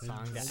for that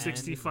song to end.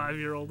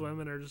 65-year-old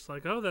women are just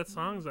like, oh, that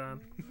song's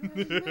on.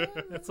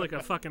 That's like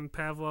a fucking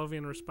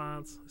Pavlovian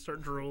response.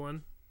 Start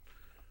drooling.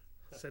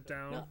 Sit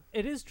down. No,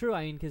 it is true.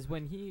 I mean, because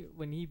when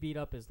he beat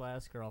up his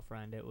last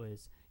girlfriend, it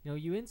was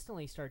you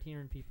instantly start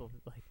hearing people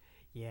like,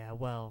 yeah,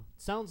 well,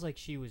 sounds like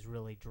she was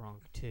really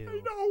drunk too. I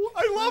know.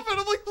 I love it.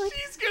 I'm like,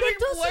 she's getting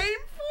doesn't- blamed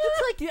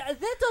It's like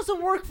that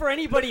doesn't work for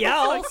anybody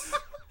else.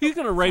 He's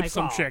gonna rape like,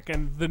 some oh. chick,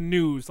 and the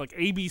news, like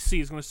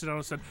ABC, is gonna sit down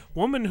and say,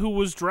 "Woman who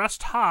was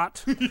dressed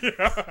hot,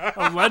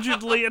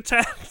 allegedly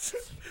attacked."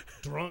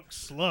 Drunk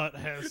slut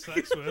has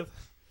sex with,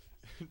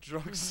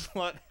 drunk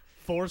slut.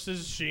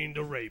 forces Sheen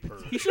to rape her.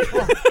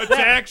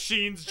 Attack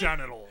Sheen's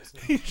genitals.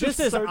 This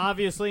is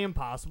obviously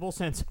impossible,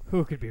 since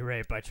who could be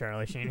raped by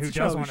Charlie Sheen? Who does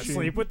Charlie want to Sheen.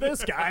 sleep with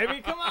this guy? I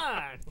mean, come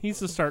on. He needs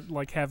to start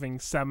like having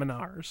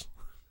seminars.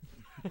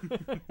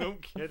 No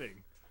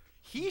kidding.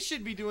 He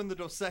should be doing the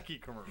Dos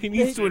Equis commercial. He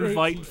needs to They-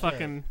 invite they-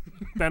 fucking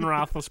Ben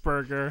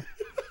Roethlisberger,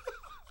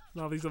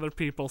 And all these other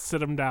people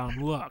sit him down.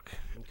 Look.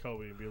 And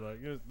Kobe would be like,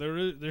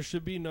 there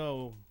should be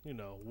no,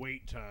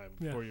 wait time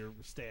before your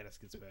status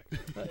gets back.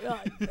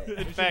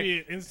 It should be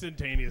an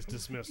instantaneous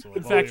dismissal.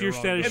 In fact, your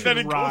status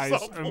status should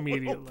rise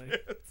immediately.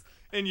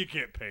 And you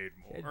get paid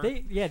more.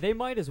 They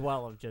might as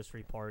well have just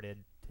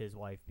reported his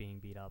wife being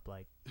beat up.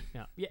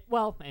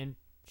 And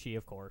she,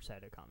 of course,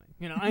 had it coming.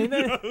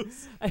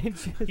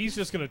 He's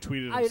just going to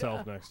tweet it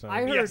himself next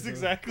time. Yes,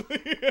 exactly.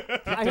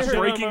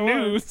 Breaking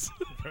news.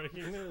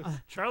 Breaking news.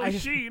 Charlie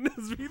Sheen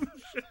has been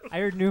I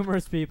heard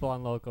numerous people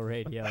on local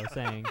radio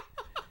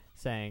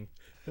saying,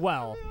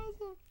 well,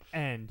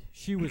 and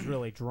she was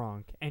really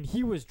drunk, and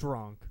he was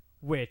drunk,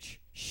 which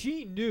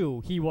she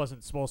knew he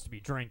wasn't supposed to be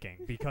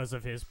drinking because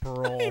of his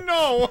parole.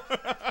 No.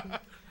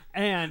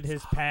 And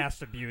his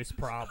past abuse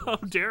problems.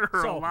 How dare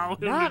her allow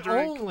him to not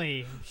drink?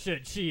 only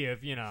should she have,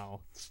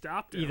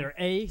 Stopped him. either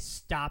A,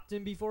 stopped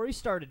him before he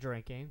started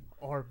drinking,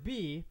 or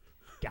B,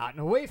 gotten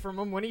away from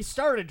him when he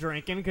started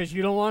drinking because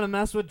you don't want to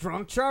mess with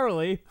drunk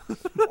Charlie,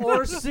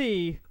 or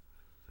C,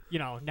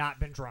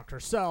 not been drunk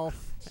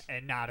herself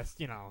and not,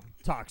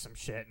 talk some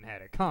shit and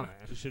had it coming.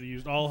 She should have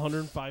used all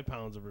 105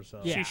 pounds of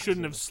herself. Yeah. She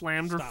shouldn't have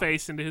slammed her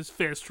face into his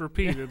fist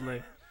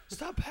repeatedly.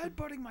 Stop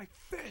headbutting my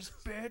fist,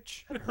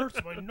 bitch. It hurts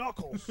my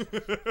knuckles.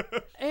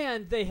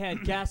 And they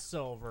had guests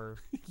over.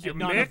 You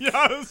and Mick?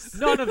 Yes.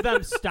 none of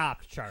them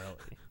stopped Charlie.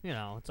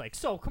 It's like,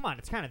 so come on,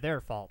 it's kind of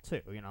their fault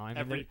too.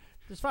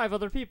 There's 5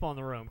 other people in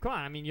the room. Come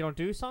on, you don't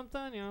do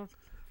something,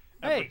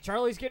 Hey,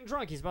 Charlie's getting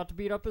drunk. He's about to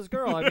beat up his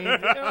girl.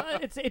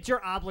 It's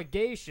your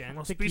obligation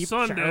Must to be keep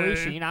Sunday. Charlie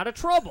Sheen out of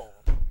trouble.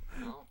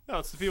 No,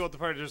 it's the people at the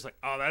party just like,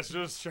 oh, that's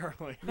just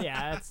Charlie.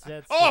 Yeah,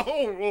 that's.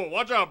 Oh,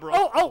 watch out, bro.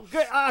 Oh,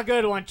 good.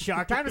 Good one,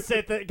 Chuck. Time to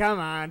sit. Come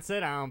on, sit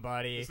down,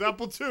 buddy. It's not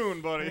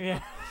Platoon, buddy.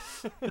 Yeah.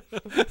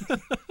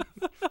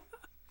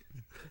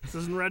 This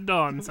isn't Red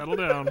Dawn. Settle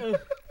down.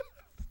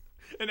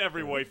 And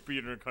every wife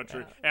beater in the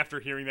country, after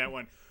hearing that,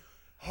 went,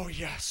 oh,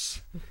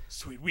 yes.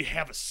 Sweet, we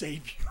have a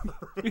savior.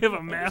 We have a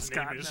His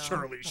mascot name is now.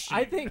 Charlie Sheen.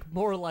 I think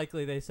more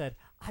likely they said,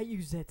 I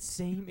used that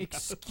same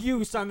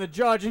excuse on the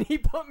judge and he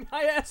put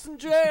my ass in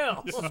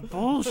jail. This is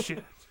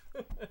bullshit.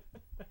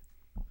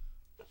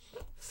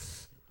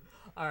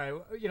 All right,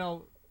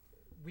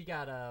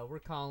 we're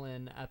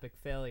calling Epic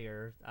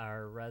Failure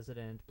our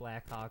resident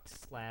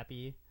Blackhawks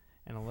Slappy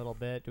in a little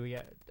bit. Do we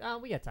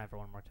got time for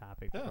one more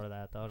topic before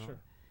that though? Sure.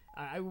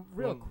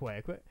 Real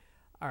quick.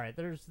 All right,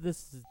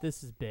 this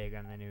is big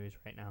on the news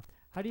right now.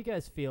 How do you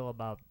guys feel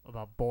about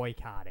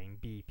boycotting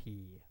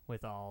BP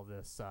with all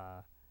this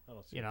I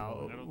don't see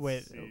I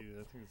with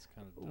think it's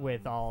kind of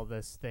with all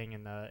this thing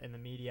in the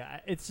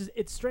media? It's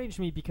strange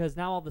to me because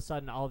now all of a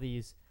sudden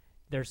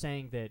they're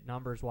saying that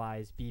numbers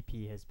wise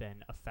BP has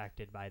been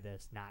affected by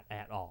this not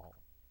at all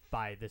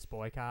by this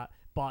boycott,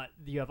 but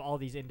you have all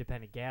these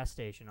independent gas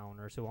station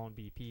owners who own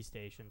BP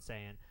stations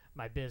saying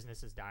my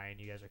business is dying,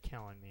 you guys are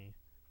killing me.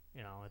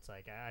 It's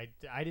like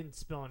I didn't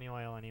spill any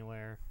oil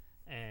anywhere,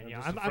 and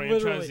just I'm a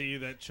literally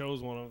franchisee that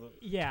chose one of the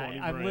 20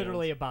 I'm brands.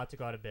 literally about to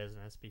go out of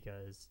business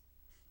because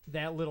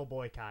that little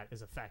boycott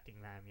is affecting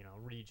them,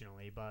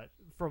 regionally. But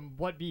from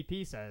what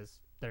BP says,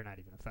 they're not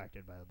even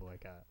affected by the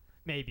boycott.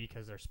 Maybe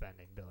because they're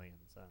spending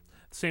billions. At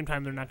the same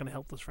time, they're not going to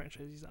help those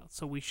franchisees out,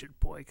 so we should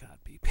boycott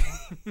BP.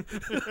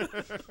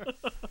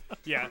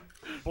 Yeah,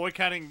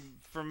 boycotting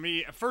for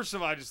me. First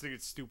of all, I just think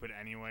it's stupid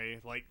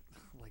anyway. Like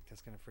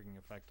that's gonna freaking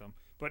affect them.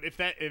 But if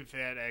that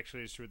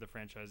actually is true with the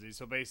franchisees,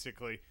 so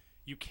basically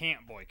you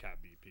can't boycott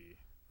BP,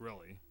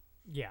 really.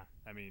 Yeah.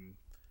 I mean,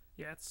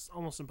 Yeah, it's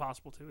almost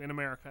impossible to in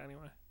America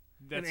anyway.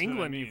 that's In England,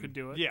 what I you mean. could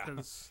do it Yeah.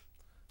 because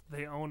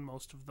they own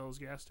most of those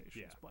gas stations.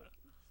 Yeah.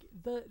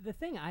 But The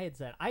thing I had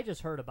said, I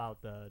just heard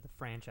about the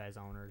franchise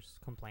owners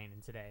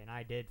complaining today, and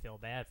I did feel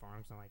bad for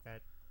them. So I'm like,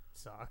 that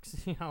sucks,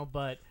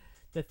 But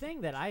the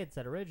thing that I had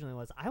said originally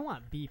was, I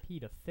want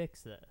BP to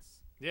fix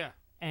this. Yeah.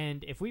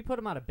 And if we put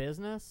them out of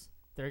business,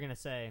 they're going to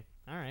say,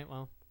 all right,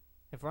 well,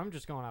 if I'm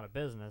just going out of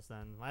business,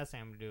 then last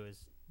thing I'm going to do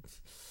is,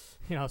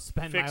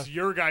 spend Fix my...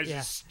 your guys'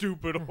 yeah.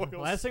 stupid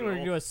oil last thing we're going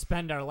to spill. do is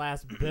spend our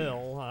last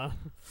bill,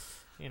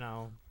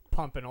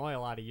 pumping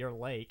oil out of your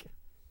lake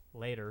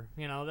later.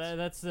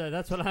 That's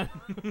what I'm...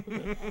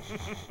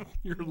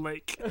 your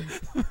lake.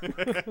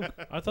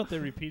 I thought they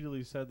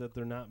repeatedly said that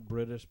they're not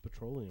British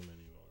Petroleum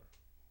anymore.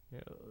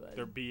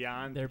 They're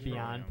beyond. They're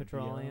beyond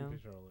petroleum. Beyond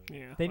petroleum.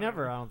 Yeah, They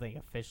whatever. never, I don't think,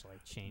 officially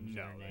changed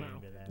No, their they name No,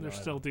 to that. they're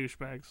still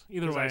douchebags.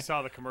 Either 'Cause way, I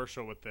saw the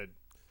commercial with the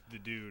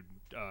dude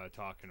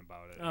talking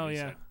about it. and Oh, he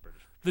yeah. said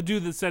British. the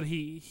dude that said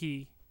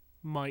he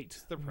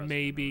might the president or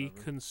maybe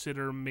whatever.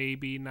 consider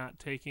maybe not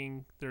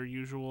taking their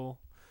usual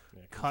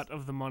Yeah, cut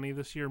of the money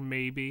this year,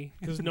 maybe.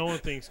 Because no one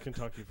thinks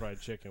Kentucky Fried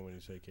Chicken when you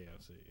say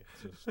KFC.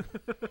 It's just,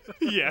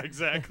 Yeah,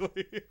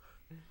 exactly.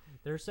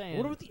 They're I saying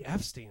wonder what the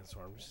F stands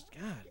for. I'm just,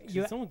 God,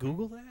 You- did someone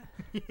Google that?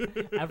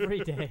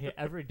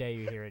 every day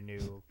you hear a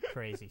new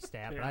crazy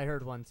stat. But Yeah. I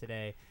heard one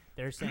today.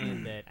 They're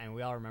saying that, and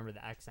we all remember the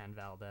Exxon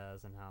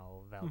Valdez and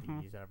how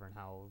Valdez whatever, and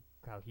how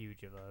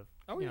huge of a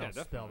spill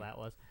definitely. that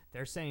was.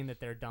 They're saying that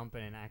they're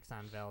dumping in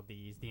Exxon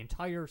Valdez the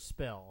entire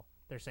spill.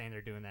 They're saying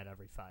they're doing that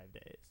every 5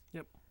 days.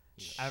 Yep.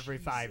 Every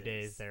 5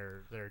 days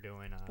Jesus. they're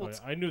doing. Well,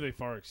 I knew they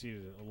far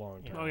exceeded it a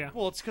long time. Oh yeah,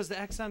 Well, it's because the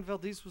Exxon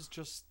Valdez was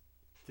just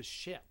the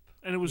ship.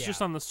 and it was Yeah.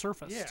 just on the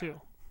surface Yeah.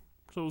 too,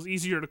 so it was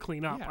easier to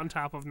clean up Yeah. on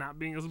top of not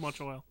being as much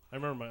oil. I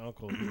remember my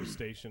uncle who was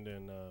stationed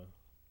in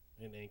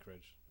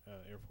Anchorage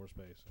Air Force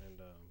Base,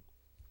 and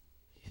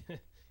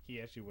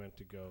he actually went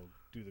to go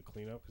do the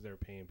cleanup because they were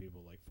paying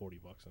people like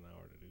 $40 an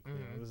hour to do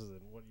cleanup. Mhm. This is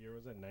in what year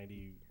was that?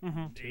 90.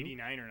 Mm-hmm.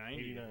 89 or 90.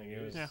 89, I think yeah.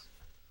 it was. Yeah.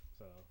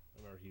 So I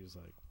remember he was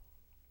like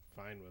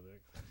fine with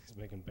it. He's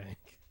making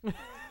bank. Dude,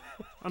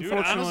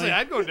 Unfortunately, honestly,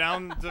 I'd go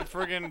down to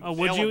friggin'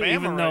 would you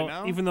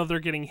Alabama even though they're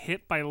getting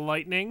hit by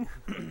lightning?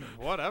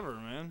 Whatever,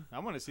 man. I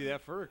want to see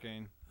that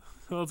hurricane.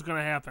 Well, it's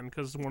gonna happen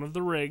because one of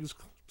the rigs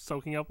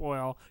soaking up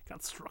oil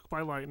got struck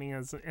by lightning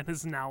and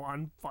is now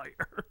on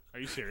fire. Are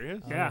you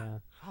serious? Yeah.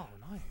 Oh,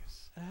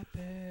 nice.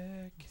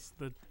 Epic. It's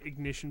the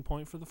ignition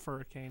point for the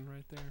hurricane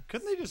right there.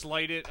 Couldn't they just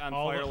light it on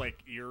All fire the-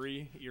 like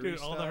Erie Dude,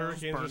 all the style?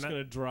 hurricanes are burn just it.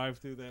 gonna drive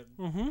through that.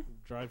 Mm-hmm.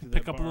 Drive through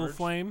Pick that up a little barge.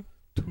 flame.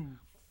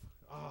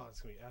 Oh,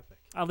 it's gonna be epic.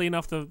 Oddly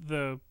enough,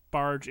 the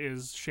barge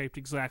is shaped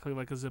exactly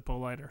like a Zippo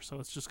lighter, so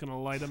it's just gonna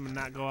light them and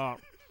not go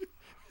out.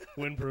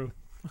 Windproof.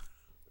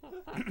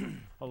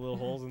 All little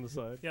holes in the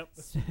side. Yep.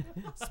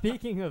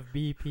 Speaking of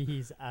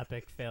BP's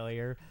epic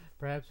failure,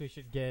 perhaps we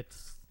should get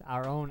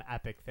our own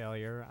epic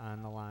failure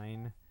on the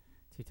line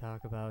to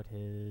talk about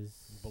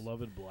his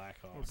Beloved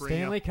Blackhawks. Bring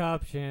Stanley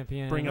Cup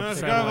champion. bring up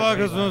Let's the go, satellite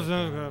Buckets, feed. let's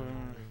go.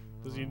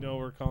 Does he know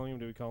we're calling him?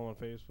 Do we call him on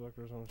Facebook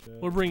or some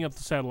shit? We're bringing up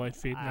the satellite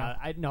feed now.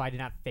 I did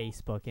not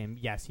Facebook him.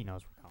 Yes, he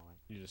knows we're calling.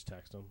 You just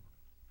text him.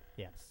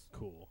 Yes.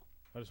 Cool.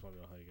 I just want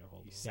to know how you got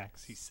hold of him.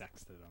 He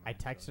sexted him. I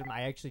texted him.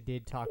 I actually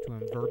did talk to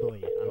him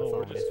verbally on the Oh,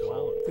 we're phone just as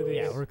well. calling.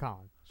 Yeah, we're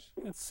calling.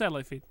 It's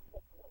satellite feed.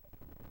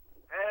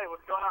 Hey,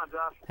 what's going on,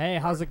 Josh? Hey,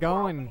 how's it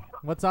going?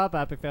 What's up,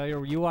 Epic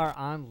Failure? You are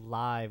on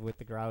live with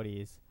the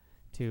Grouties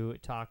to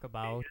talk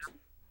about.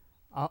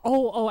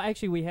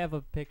 Actually, we have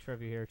a picture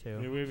of you here Yeah,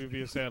 too. we have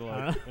via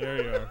satellite.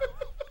 There you are.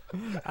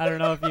 I don't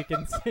know if you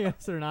can see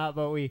us or not,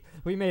 but we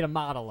made a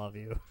model of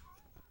you.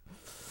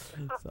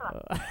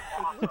 So,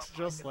 Looks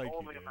just like you,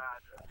 Only dude.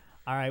 imagine.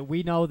 all right,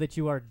 we know that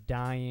you are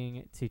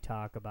dying to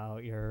talk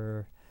about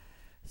your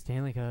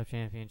Stanley Cup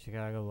champion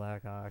Chicago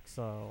Blackhawks.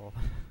 So,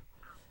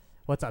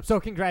 what's up? So,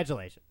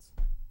 congratulations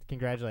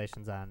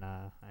on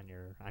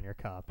your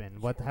cup.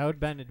 And how it'd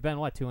been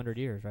what 200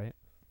 years, right?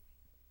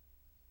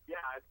 Yeah,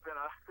 it's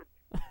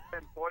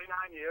been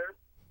 49 years.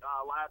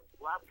 Last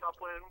cup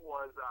win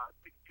was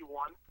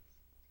 61.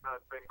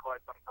 It's been quite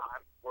some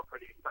time. We're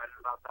pretty excited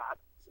about that.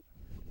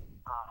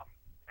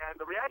 And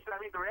the reaction,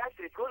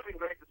 it's really been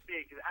great to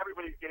see because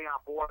everybody's getting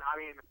on board. I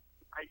mean,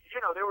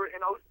 they were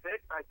in 06,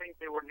 I think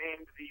they were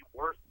named the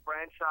worst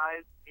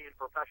franchise in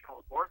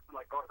professional sports,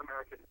 like North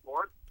American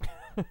sports.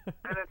 And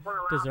then turn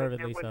around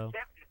Deservedly and win so. the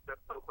championship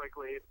so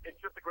quickly. It's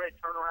just a great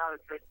turnaround.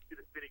 It's great to see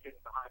the city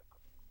getting behind them.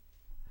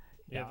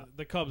 Yeah,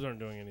 the Cubs aren't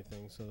doing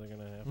anything, so they're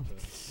gonna have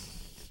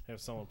to have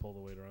someone pull the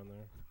weight around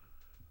there.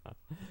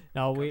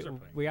 No, Cubs are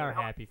playing we are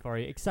well. happy for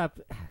you. Except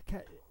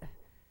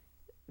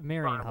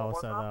Marian Sorry, what was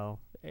Hossa, that? though.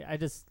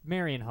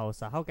 Marian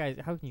Hossa. How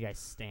can you guys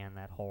stand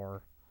that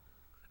whore?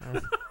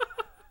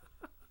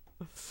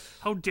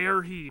 How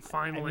dare he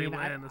finally I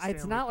mean, win?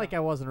 it's not like I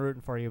wasn't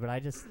rooting for you, but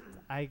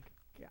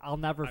I'll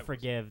never I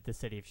forgive the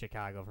city of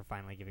Chicago for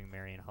finally giving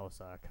Marian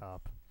Hossa a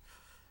cup.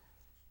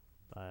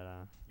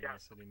 But Yeah.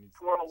 City needs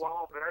Squirrel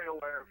Wall, very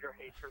aware of your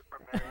hatred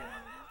for Marion.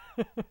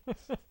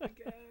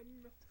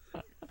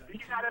 You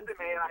gotta admit,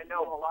 I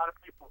know a lot of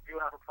people do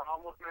have a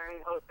problem with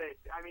Marion Jose.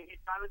 I mean, he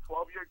signed a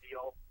 12-year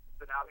deal,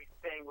 so now he's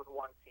staying with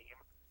one team.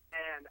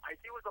 And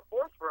he was a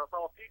force for us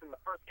all season. The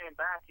first game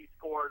back, he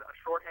scored a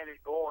shorthanded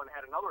goal and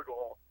had another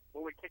goal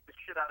when we kicked the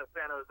shit out of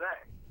San Jose.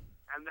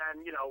 And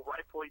then,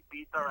 rightfully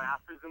beat our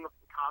asses in the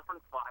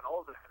conference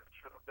finals, and it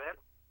should have been.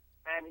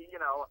 And,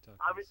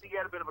 obviously he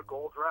had a bit of a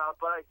goal drought,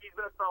 but he's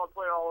been a solid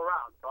player all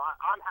around. So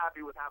I'm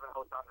happy with having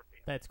Host on the team.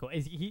 that's cool.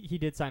 He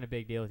did sign a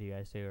big deal with you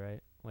guys too,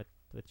 right?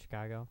 With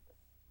Chicago.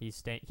 He's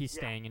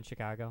staying in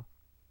Chicago.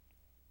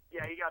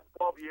 Yeah, he got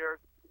 12 years.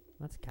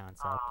 That's a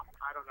concept.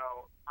 I don't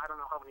know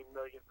how many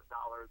millions of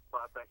dollars,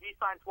 but he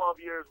signed 12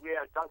 years. We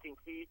had Duncan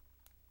Keith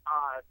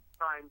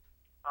signed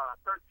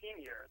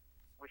 13 years.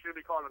 We should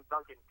be calling him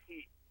Duncan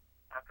Pete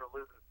after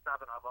losing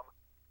 7 of them.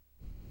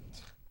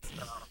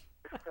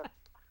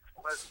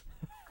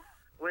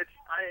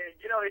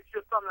 It's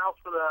just something else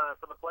for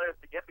the players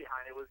to get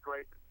behind. It was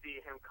great to see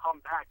him come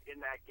back in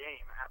that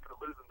game after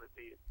losing the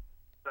season.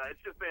 So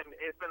it's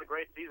been a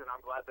great season.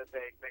 I'm glad that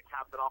they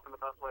capped it off in the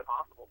best way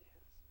possible.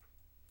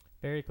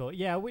 Very cool.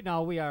 Yeah,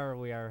 we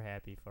are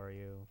happy for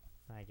you,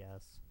 I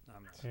guess.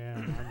 I'm not. Yeah,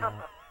 I know.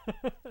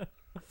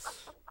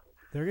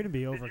 They're going to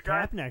be over you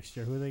guys- cap next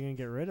year. Who are they going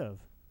to get rid of?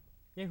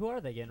 Yeah, who are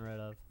they getting rid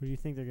of? Who do you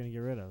think they're going to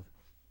get rid of?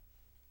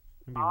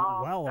 Gonna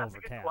be well That's over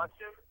a good cap.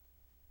 question.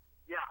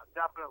 Yeah,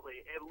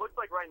 definitely. It looks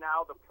like right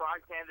now the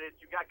prime candidates.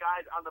 You got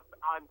guys on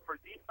for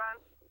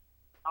defense.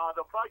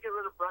 They'll probably get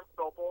rid of Brent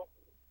Stopel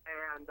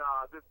and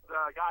this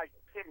guy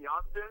Tim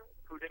Johnston,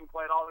 who didn't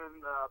play at all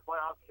in the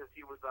playoffs because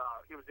he was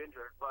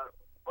injured. But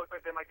looks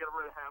like they might get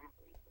rid of him.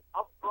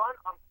 up front,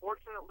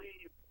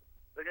 unfortunately,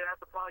 they're going to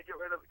have to probably get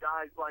rid of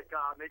guys like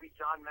maybe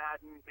John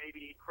Madden,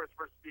 maybe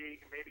Christopher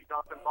Stieg, maybe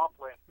Dustin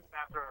Bufflin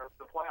after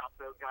the playoffs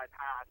those guys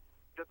had,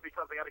 just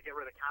because they got to get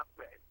rid of cap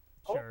space.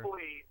 Sure.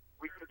 Hopefully,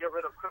 we can get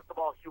rid of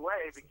Cristobal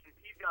Huey because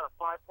he's got a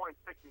 $5.6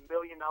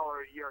 million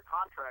a year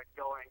contract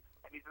going,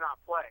 and he's not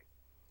playing.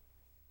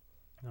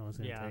 No one's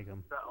going to take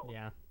him. So,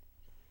 Yeah.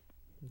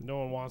 No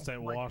one wants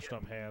that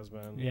washed-up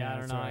has-been. Yeah, I don't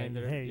that's know right.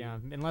 either. Hey. Yeah,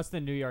 unless the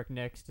New York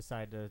Knicks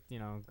decide to,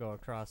 go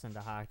across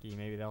into hockey,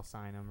 maybe they'll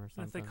sign him or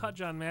something. If they cut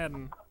John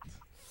Madden,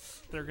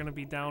 they're going to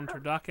be down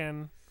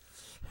turducken.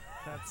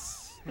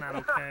 That's not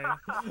okay.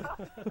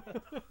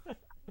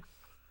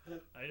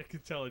 I can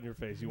tell in your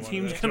face you want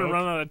Team's going to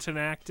run out of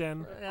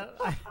Tinactin.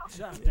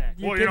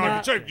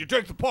 You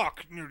take the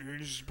puck, you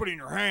just put it in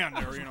your hand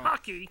there,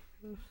 Hockey.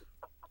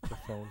 the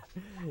phone.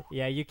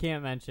 Yeah, you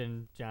can't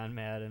mention John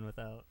Madden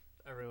without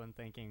everyone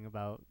thinking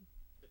about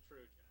the true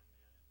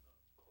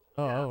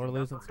John Madden. Oh, we're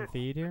losing some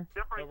feed here?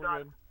 Different we're John,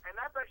 good. and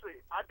that's actually,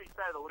 I'd be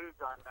sad to lose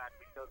John Madden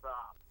because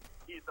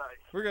he's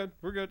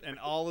We're good, and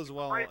all is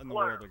well Great in the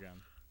player. world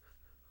again.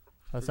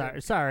 Oh,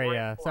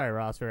 sorry,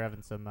 Ross. We're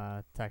having some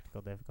technical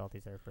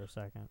difficulties there for a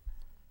second.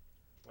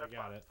 I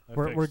got it.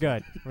 We're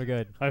good. We're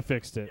good. I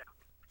fixed it.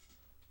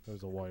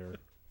 There's a wire.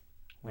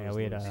 Yeah,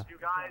 we had Did you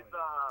guys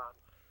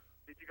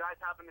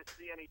happen to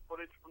see any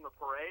footage from the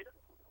parade?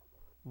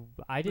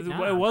 I did It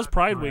not. was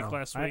Pride Week No.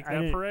 last I week. That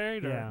didn't-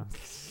 parade? Or? Yeah.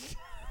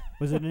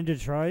 Was it in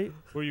Detroit?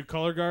 Were you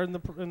color guard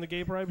in the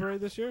gay pride parade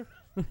this year?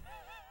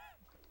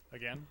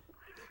 Again?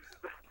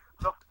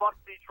 The fuck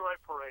Detroit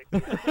parade.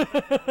 You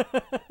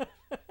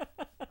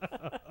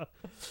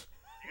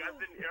guys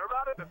didn't hear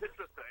about it? That's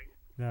interesting.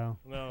 No.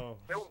 No.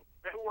 There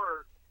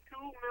were 2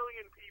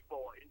 million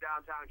people in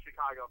downtown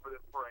Chicago for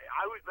this parade.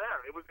 I was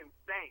there. It was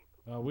insane.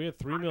 We had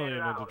 3 million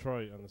in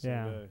Detroit on the same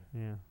Yeah. day.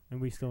 Yeah. And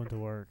we still went to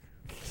work.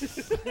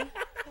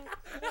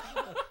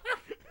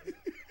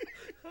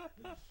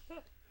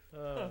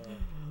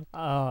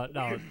 Oh,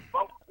 no.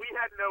 But we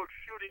had no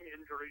shooting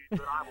injuries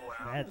that I'm aware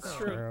of. That's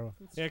true.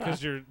 Yeah,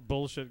 because your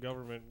bullshit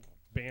government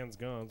bans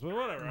guns. But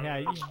whatever.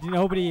 Yeah,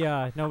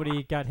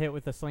 nobody got hit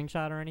with a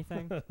slingshot or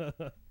anything?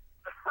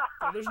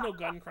 Yeah, there's no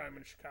gun crime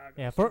in Chicago.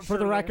 Yeah, so for the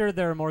sure record,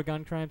 there are more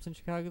gun crimes in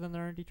Chicago than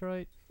there are in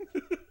Detroit.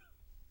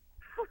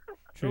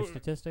 True Oh,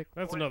 statistic.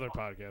 That's another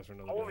podcast for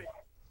another Only, day.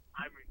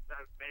 I mean,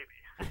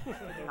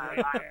 maybe. I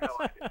have no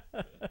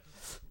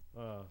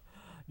idea.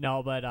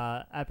 No, but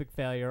epic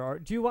failure. Or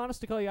do you want us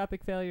to call you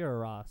epic failure or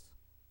Ross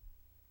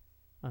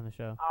on the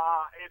show?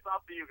 It's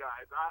up to you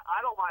guys.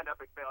 I don't mind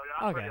epic failure.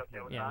 I'm pretty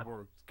okay with yeah.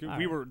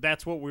 that.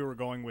 That's what we were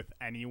going with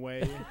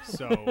anyway,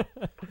 so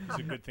it's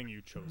a good thing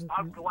you chose.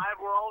 I'm glad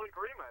we're all in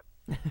agreement.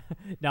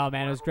 No,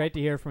 man, it was great to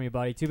hear from you,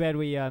 buddy. Too bad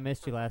we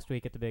missed you last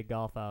week at the big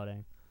golf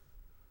outing.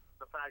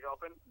 The Fag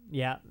Open.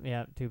 Yeah.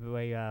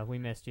 We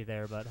missed you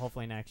there, but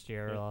hopefully next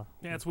year.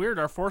 Yeah, it's weird.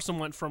 Our foursome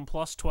went from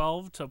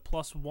 +12 to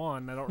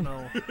 +1. I don't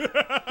know. If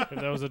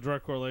that was a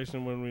direct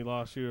correlation when we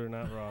lost you or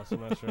not, Ross.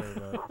 I'm not sure.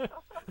 But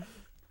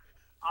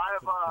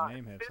The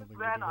name had something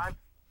to do with it.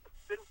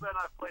 Since then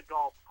I've played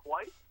golf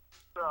twice,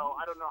 so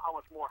I don't know how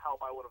much more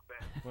help I would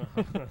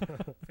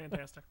have been.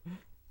 Fantastic.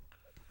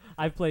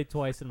 I've played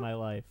twice in my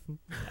life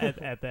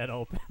at that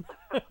Open.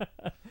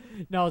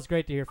 No, it's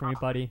great to hear from you,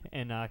 buddy,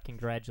 and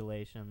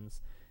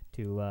congratulations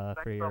to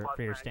for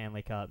your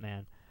Stanley Cup,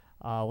 man.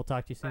 We'll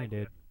talk to you soon, Thank you.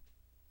 dude.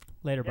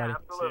 Later, Yeah, buddy.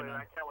 absolutely. man.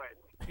 I can't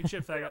wait. Eat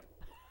shit,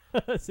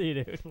 faggot. See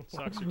you, dude.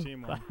 Sucks your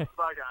team won. Bye.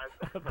 Bye,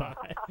 guys.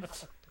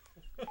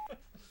 Bye.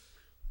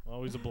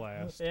 Always a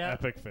blast. Yeah.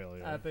 Epic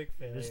failure. Epic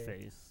failure. His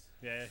face.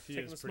 Yeah, he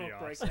Taking is a pretty smoke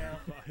break awesome. now.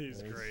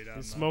 He's great.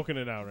 He's smoking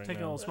it out right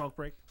Taking a now. little smoke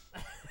break.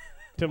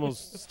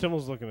 Timmel's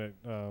looking at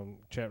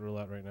chat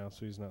roulette right now,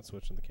 so he's not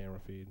switching the camera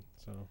feed.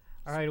 So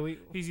All right,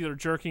 He's either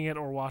jerking it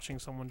or watching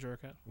someone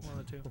jerk it. One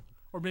of the two.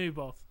 Or maybe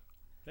both.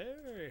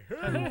 Hey,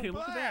 Hey,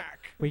 look at that.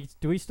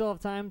 do we still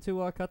have time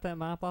to cut that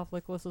mop off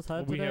Nicholas's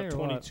head we today? have or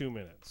what? 22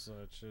 minutes,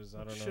 which is I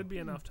don't know. Should be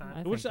enough time.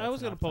 I Which think I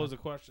was that's going to enough pose a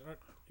question.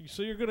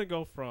 So you're going to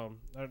go from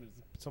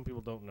some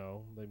people don't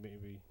know, they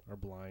maybe are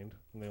blind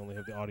and they only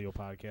have the audio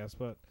podcast,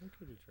 but That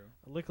could be true.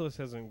 Nicholas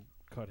hasn't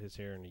cut his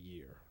hair in a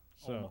year.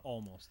 So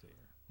Almost a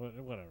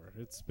year. whatever.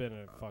 It's been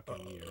a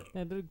fucking year.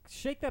 Yeah, dude,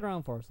 shake that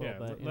around for us a Yeah,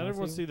 little bit. let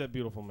everyone see that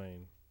beautiful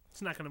mane.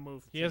 It's not going to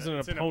move. He has it in a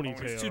It's in a ponytail.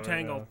 pony. It's too right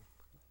tangled.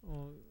 now,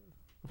 Well,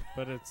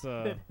 but it's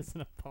it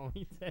isn't a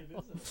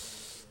ponytail.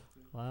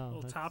 Wow.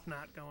 Little that's- top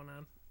knot going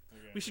on.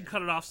 We should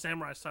cut it off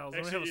samurai style.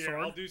 Don't we have a Actually, sword?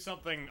 I'll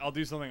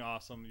do something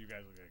awesome. You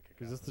guys will get a kick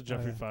is out this of the it.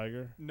 Jeffrey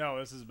Feiger? No,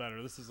 this is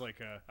better. This is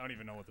like I don't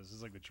even know what this is. This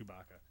is like the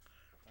Chewbacca.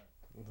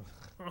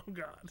 Oh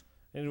God.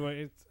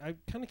 Anyway, I'm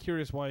kind of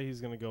curious why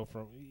he's going to go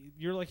from.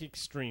 You're like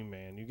extreme,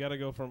 man. You got to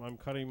go from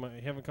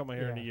haven't cut my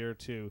hair in a Yeah. year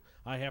to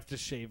I have to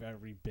shave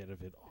every bit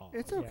of it off.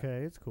 It's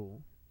okay. It's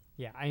cool.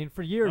 Yeah, I mean,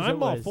 for years I'm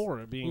it all was, for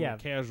it being yeah. a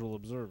casual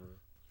observer.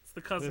 It's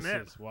the cousin This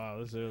Ed. is wow.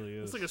 This really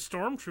is. It's like a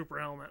stormtrooper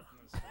helmet.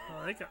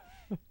 I like it.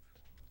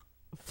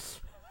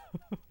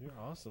 You're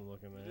awesome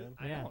looking, man.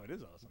 I Yeah. know, it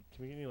is awesome.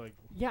 Can we get you like?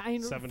 Yeah, I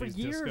know. For 70s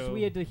years, disco.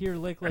 we had to hear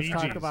Lickless Bee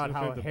talk Gees. about Look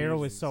how at the hair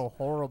Bee was Gees. so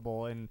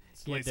horrible, and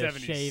he had late to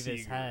 70s shave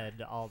his Seeger.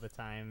 head all the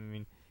time. I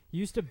mean, you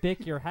used to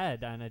bick your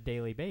head on a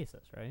daily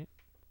basis, right?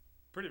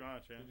 Pretty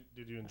much, yeah.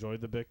 Did you enjoy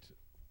the bicked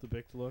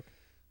look?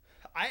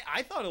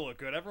 I thought it looked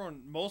good.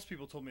 Most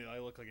people told me I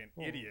look like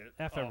an idiot.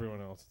 F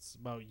everyone else. It's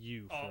about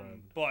you,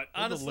 friend. But What the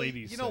honestly,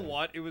 ladies you know say.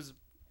 what? It was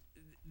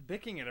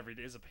bicking it every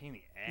day is a pain in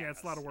the ass. Yeah,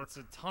 it's a lot of work. It's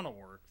a ton of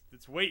work.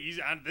 It's way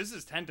easier. This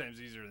is 10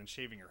 times easier than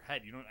shaving your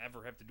head. You don't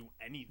ever have to do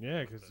anything.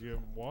 Yeah, with because it. you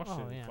haven't washed Oh,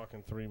 it in yeah.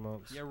 fucking 3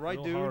 months. Yeah, right,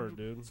 Real dude. hard,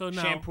 dude. So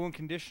now, shampoo and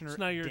conditioner so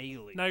now your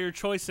daily. now your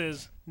choice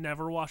is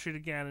never wash it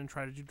again and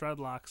try to do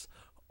dreadlocks,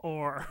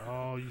 or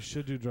Oh, you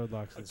should do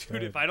dreadlocks instead.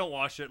 Dude, if I don't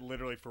wash it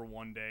literally for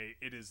one day,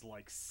 it is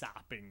like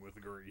sopping with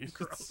grease.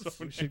 It's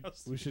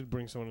so we should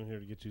bring someone in here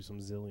to get you some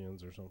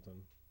zillions or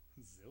something.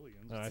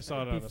 Zillions. I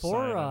saw it on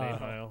Before, a sign on uh,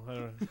 8 Mile. I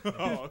don't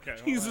Oh, okay.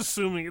 he's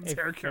assuming it's If-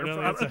 hair care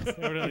evidently it's product.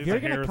 a- evidently If it's you're a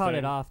gonna hair cut it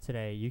thing. off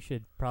today, you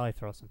should probably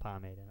throw some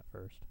pomade in it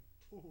first,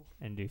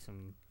 and do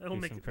some That'll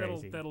do make some it, that'll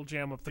crazy. that'll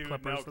jam up the Dude,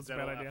 clippers. no, 'cause That's a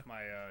that'll bad idea. F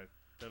my,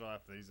 that'll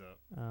F these up.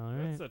 All That's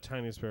right. the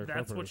tiniest pair of That's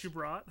what clippers. you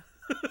brought.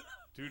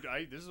 Dude,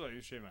 this is what I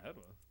used to shave my head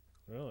with.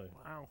 Really?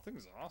 Wow, I think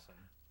it's awesome.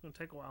 it's gonna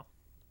take a while.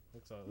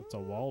 It's a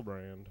wall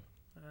brand.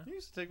 It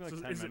used to take me like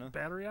So 10 is minutes. it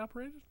battery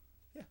operated?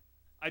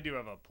 I do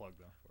have a plug,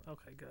 though. For it.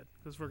 Okay, good,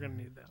 because we're gonna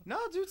need that. No,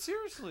 dude,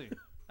 seriously.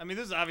 I mean,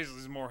 this is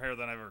obviously more hair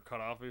than I've ever cut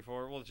off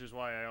before, which is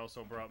why I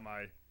also brought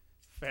my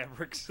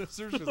fabric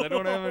scissors, because I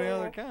don't have any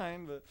other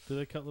kind. But Do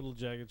they cut little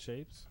jagged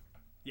shapes?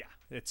 yeah,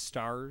 it's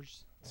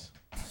stars.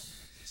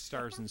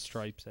 Stars and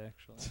stripes,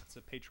 actually. It's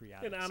a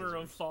patriotic In honor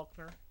of scissors.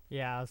 Faulkner,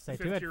 Yeah, I was saying,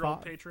 too bad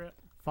 50-year-old patriot.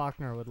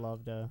 Faulkner would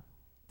love to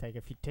take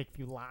a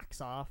few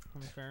locks off.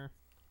 I'm sure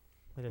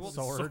with his Well,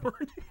 sword.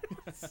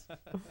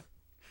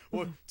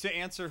 Well, to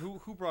answer,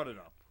 who brought it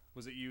up?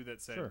 Was it you that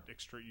said Sure.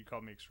 extreme? You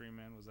called me extreme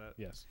man. Was that?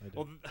 Yes, I did.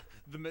 Well,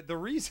 the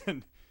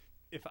reason,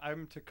 if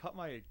I'm to cut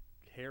my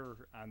hair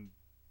on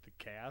the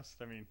cast,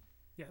 I mean,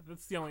 Yeah,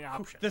 that's the only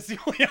option. that's the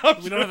only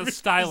option. We don't have a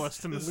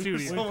stylist in the we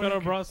studio. could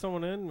have brought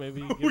someone in,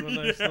 maybe give a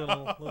nice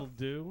little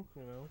do,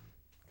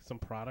 some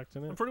product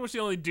in it. Pretty much the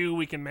only do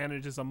we can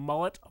manage is a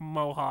mullet, a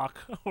mohawk,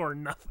 or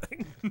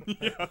nothing.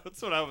 Yeah,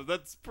 that's what I was.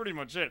 That's pretty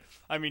much it.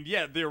 I mean,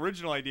 yeah, the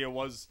original idea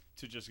was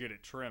to just get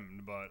it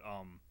trimmed, but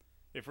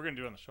if we're gonna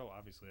do it on the show,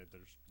 obviously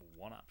there's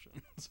one option.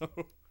 So,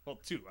 well,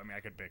 two. I mean, I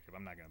could bick it.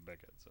 I'm not gonna bick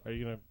it. So. Are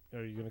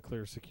you gonna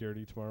clear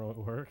security tomorrow at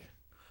work?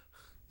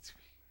 It's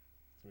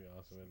gonna be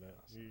awesome, isn't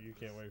it? You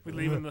can't wait for We that.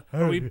 leaving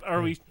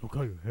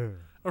the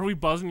are we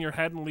buzzing your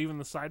head and leaving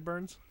the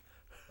sideburns?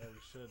 Oh, we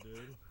should,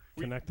 dude.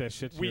 Connect that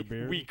shit to your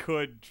beard. We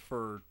could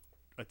for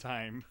a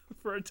time.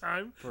 For a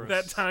time, For a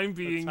that s- time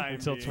being time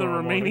Until being. the tomorrow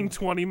remaining morning.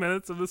 20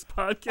 minutes of this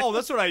podcast. Oh,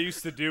 that's what I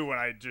used to do when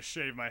I just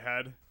shaved my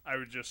head. I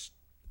would just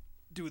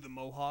do the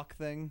mohawk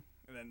thing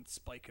and then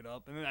spike it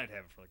up, and then I'd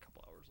have it for like a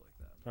couple hours like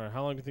that. All right,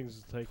 how long do you think this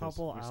will take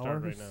Couple us? We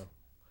start right hours? now.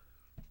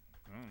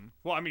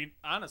 Well, I mean,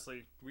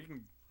 honestly, we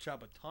can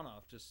chop a ton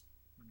off just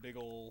big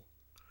ol'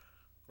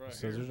 right here.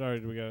 Scissors. All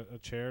right, do we got a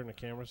chair and a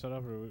camera set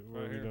up, or where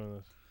Right are we here. doing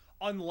this?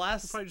 We'll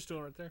Unless probably just do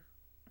it right there.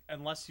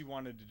 you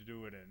wanted to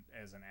do it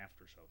as an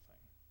after show thing,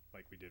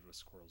 like we did with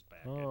Squirrel's Back.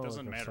 Oh, It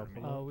doesn't like a matter to me.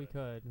 supplement? Oh, we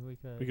could.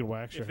 We could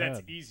wax your If that's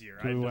head. easier.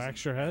 Can it we doesn't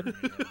wax your head? matter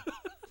to me,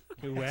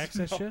 Can we wax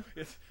that No,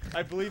 shit?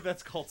 I believe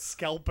that's called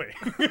scalping.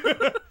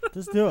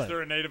 Just do Is it.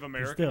 there a Native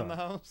American do in the it.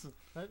 house?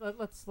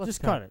 Let's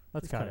Just cut it.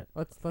 Let's Just cut cut it.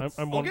 it. Let's.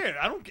 I'm one. Okay,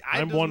 I don't.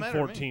 I'm doesn't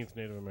 1/14th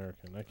Native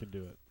American. I could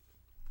do it.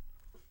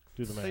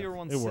 Do the Say math. you're It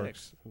 1/6.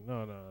 works.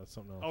 No, that's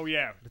something else. Oh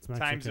yeah, It's times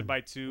Mexican. it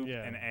by 2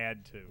 Yeah. and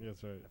add 2. Yeah,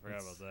 that's right. I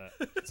forgot about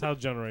that. That's how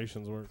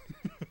generations work.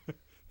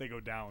 They go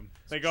down.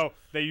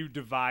 You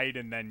divide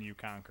and then you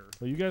conquer.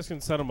 Well, you guys can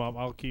set them up.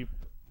 I'll keep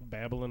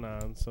babbling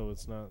on, so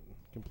it's not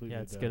completely.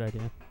 Yeah, it's a dead.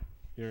 good idea.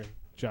 Here,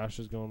 Josh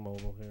is going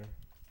mobile here.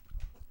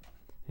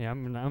 Yeah,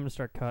 I'm gonna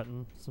start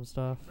cutting some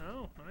stuff.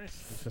 Oh,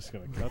 nice. He's just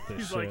gonna cut this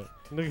He's shit.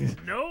 like, Look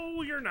at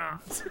No, you're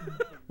not.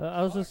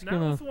 I was just Not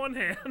gonna. with one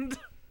hand.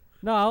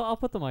 No, I'll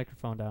put the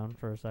microphone down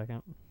for a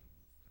second.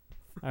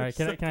 All right,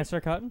 can I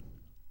start cutting?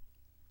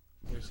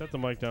 we set the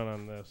mic down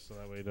on this so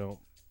that way you don't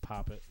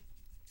pop it.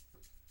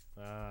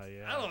 Ah,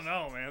 yeah. I don't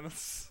know, man.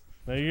 That's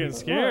Now you're getting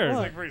scared. it's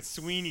What? like very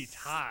Sweeney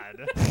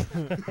Todd.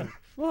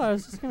 Well, I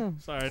was just gonna.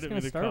 Sorry, I just didn't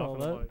mean to gonna start cough. all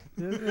on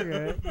the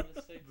that. mic. It's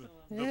okay.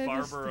 The Yeah,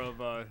 barber of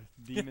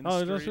Demon Oh,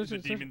 Street, that's what the you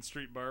said? Demon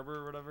Street barber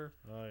or whatever.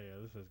 Oh yeah,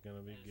 this is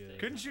gonna be good.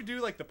 Couldn't you do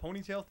like the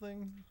ponytail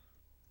thing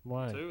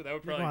Why? too? That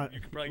would Look probably what- you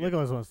could probably get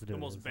Nicholas wants to do the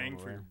most this bang all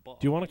the for way. your buck.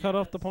 Do you want to cut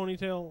off the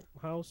ponytail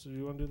house? Or do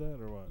you want to do that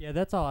or what? Yeah,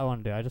 that's all I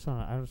want to do. I just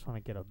want to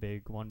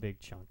get one big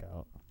chunk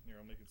out. Here,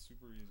 I'll make it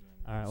super easy.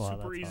 All right, well,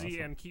 Super that's easy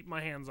awesome. and keep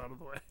my hands out of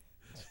the way.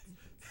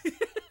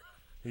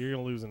 You're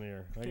gonna lose an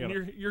ear. I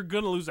And got you're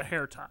gonna lose a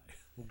hair tie.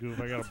 goof.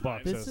 I got a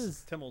buck. This says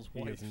is Timmel's he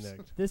wife. gets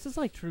nicked. this is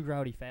like true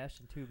rowdy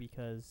fashion too,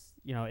 because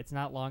it's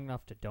not long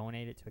enough to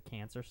donate it to a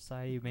cancer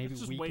society. Maybe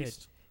It's just we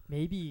waste. could.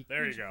 Maybe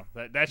There you go.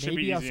 That should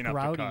maybe be us easy enough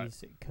to cut.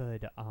 Groudies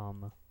could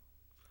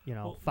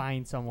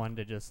find someone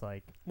to just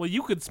like Well,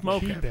 you could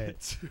smoke keep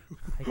it. it.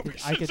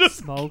 I could Just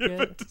smoke give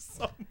it. to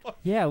somebody.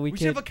 Yeah, we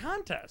should have could. a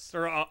contest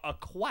or a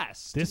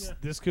quest.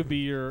 This could be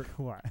your.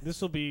 What?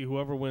 This will be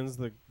whoever wins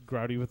the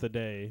Grouty with the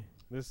day.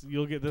 This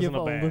you'll get this Give in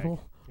a bag.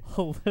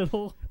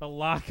 little, A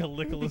lock of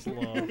Nicholas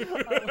Love.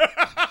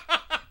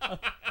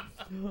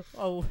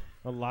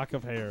 A lock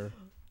of hair.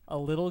 a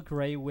little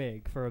gray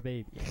wig for a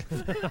baby.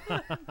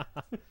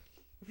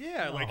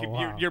 Yeah, like Oh, if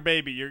wow. your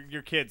baby,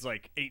 your kid's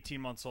like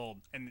 18 months old,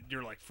 and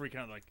you're like freaking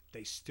out, like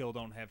they still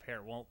don't have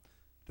hair. Well,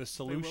 the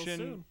solution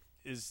soon.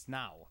 is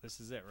now. This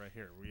is it right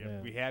here. Yeah.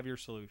 We have your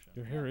solution.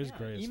 Your hair is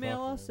gray. as Email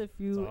fuck, us man. if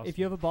you It's if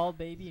you have a bald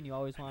baby and you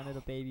always wanted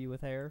a baby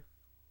with hair.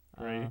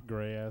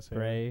 gray ass hair.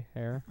 Gray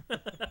hair.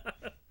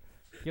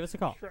 Give us a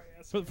call.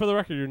 For the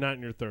record, you're not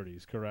in your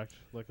 30s, correct?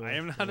 I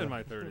am not in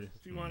my 30s.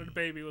 If you wanted a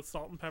baby with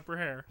salt and pepper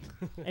hair.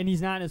 And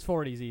he's not in his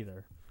 40s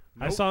either.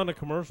 I saw in a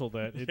commercial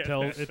that it Yeah,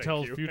 tells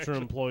thank you, future actually.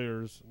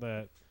 employers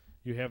that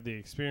you have the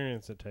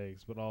experience it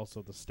takes, but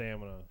also the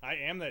stamina I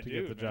am that to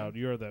dude. get the job.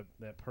 You're that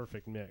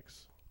perfect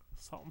mix.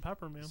 Salt and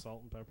pepper, man.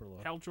 Salt and pepper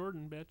love. Hal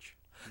Jordan, bitch.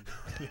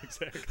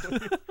 exactly.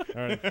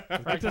 All right, Can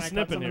get I to cut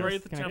snipping some here. Right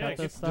at the Can I temple. cut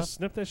this stuff? Just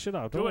snip that shit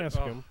out. Do Don't it. ask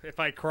Oh, him. if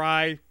I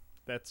cry,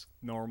 that's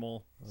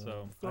normal.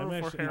 So Throw I'm it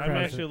for actually, hair. I'm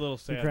cries- actually a little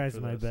sad. cries for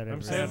in my this. bed I'm every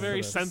They sad have for very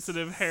this.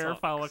 sensitive hair Sucks.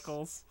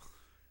 follicles.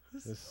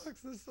 This- This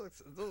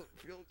sucks. It doesn't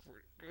feel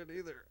good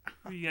either.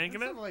 You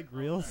yanking it? Like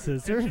real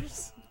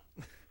scissors?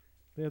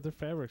 Yeah, they're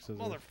fabric scissors.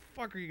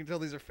 Motherfucker, you can tell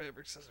these are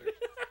fabric scissors.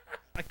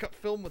 I cut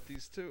film with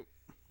these too.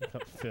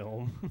 Cut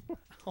film.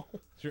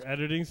 It's your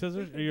editing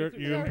scissors? Are you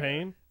in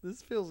pain?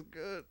 This feels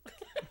good.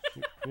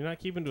 You're not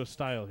keeping to a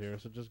style here,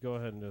 so just go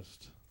ahead and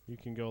you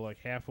can go like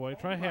halfway.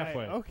 Try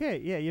halfway. Okay,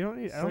 yeah, you don't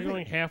need. I Try don't, going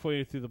think,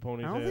 halfway through the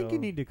ponytail. I don't think you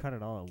need to cut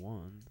it all at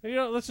once. You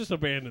know, let's just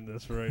abandon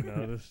this for right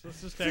now. Let's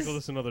just tackle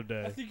this another I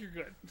day. think you're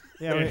good.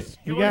 Yeah, Yeah. wait,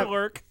 You we want to got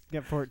work?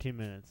 14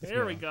 minutes. Let's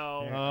There we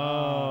go. There.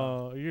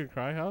 Oh, you gonna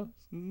cry, House?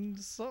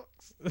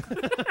 Sucks.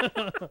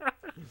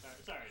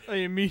 I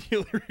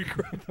immediately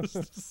regret this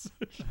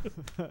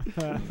decision.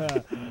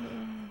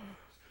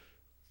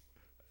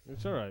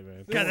 It's all right,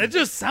 man. God, that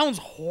just sounds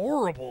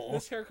horrible.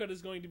 This haircut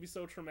is going to be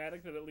so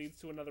traumatic that it leads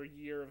to another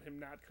year of him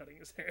not cutting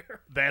his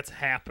hair. That's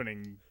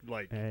happening.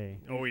 Like, Hey.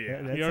 oh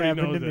yeah. That's He already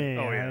happened to knows it. me.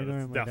 Oh I yeah, know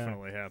that's my dad.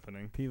 definitely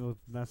happening. People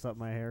mess up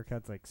my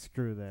haircuts. Like,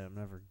 screw that. I'm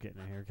never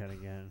getting a haircut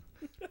again.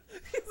 He's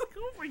like,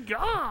 oh my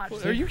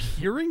god. Are you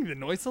hearing the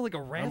noise? Sound like a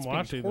I'm rat's being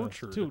watching this.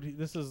 tortured. Dude,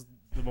 this is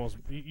the most.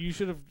 You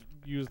should have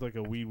used like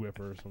a weed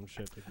whipper or some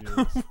shit to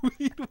do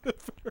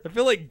this. I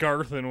feel like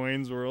Garth in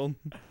Wayne's World.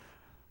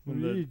 When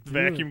What are the you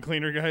doing? vacuum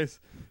cleaner guy's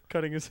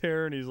cutting his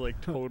hair and he's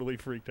like totally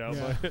freaked out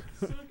Yeah. by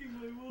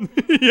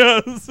it.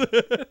 Yes.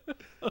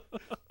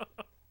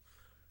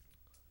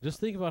 Just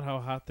think about how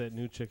hot that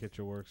new chick at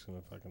your work's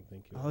gonna fucking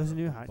think you. Oh, there's a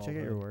new hot Bald chick at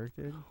head. your work,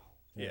 dude?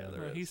 Yeah,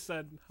 there He is.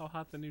 said, how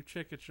hot the new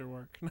chick at your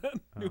work. Not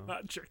new Oh.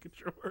 hot chick at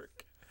your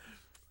work.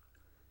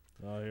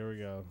 Oh, here we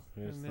go.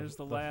 And there's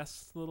the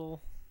last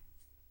little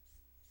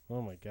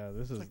Oh my god,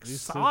 this is like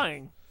these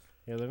sawing.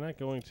 Yeah, they're not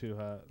going too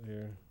hot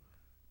here.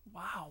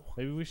 Wow.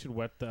 Maybe we should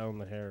wet down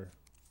the hair.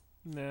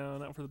 No,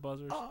 not for the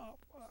buzzers. Oh,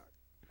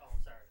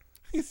 sorry.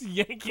 He's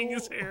yanking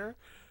his hair.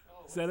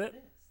 Is that it?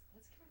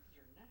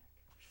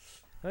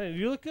 Hey,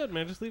 you look good,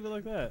 man. Just leave it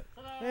like that.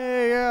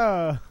 There you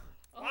go.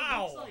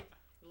 Wow.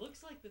 It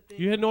looks like the thing.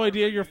 You had no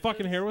idea your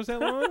fucking hair was that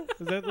long?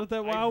 Is that what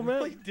that wow I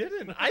really meant?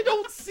 didn't. I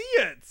don't see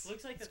it.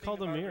 Looks like It's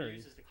called a mirror.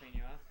 uses to clean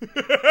you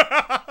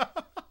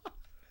up.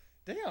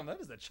 Damn, that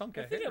is a chunk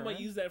I of think hair. I might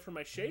man. use that for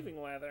my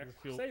shaving lather.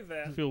 feel- Save You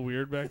that. feel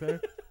weird back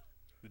there?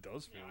 It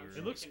does feel weird.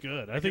 It looks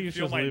good. I can think you should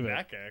feel just my leave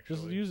neck, it.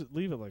 actually. Just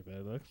leave it like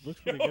that. It looks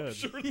pretty Oh, good.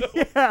 sure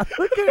Yeah,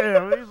 look at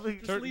him. He's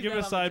like, Start- leave give that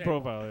it a on the side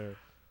table. profile here.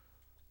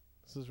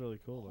 This is really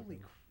cool Holy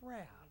looking.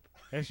 crap.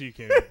 Actually, you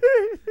can't.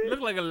 You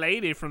look like a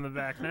lady from the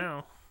back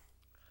now.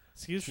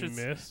 Excuse me,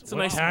 It's- miss. It's a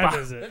What nice time bob.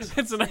 is it?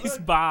 It's a nice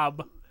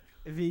bob.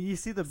 if you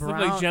see the This look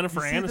brown, like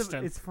Jennifer you see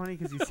Aniston. it's funny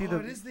because you see the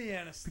the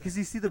Aniston. because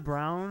you see the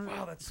brown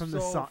Wow, that's from so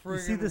the sun. You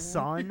see the friggin'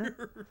 sun,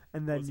 weird.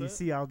 and then What's you that?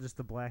 see all just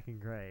the black and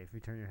gray. If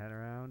you turn your head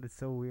around, it's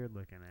so weird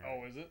looking at.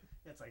 Oh, is it?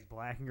 It's like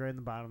black and gray in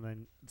the bottom,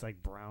 then it's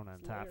like brown on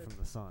top Weird. from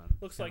the sun.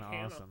 Looks Kinda like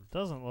Hannah. awesome.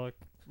 Doesn't look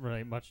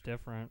really much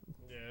different.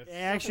 Yeah, it's-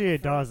 Actually,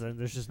 it doesn't.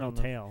 There's just no From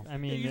the- tail. I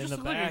mean, Yeah, you in just the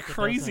look like back, a it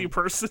crazy doesn't-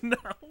 person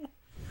now.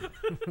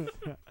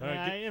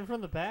 Alright, Yeah, and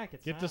from the back,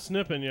 it's Get not. to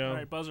snipping, yo. All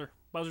right, buzzer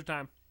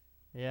time.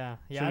 Yeah,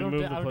 Should yeah. we I don't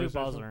move do, the I don't do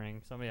PlayStation?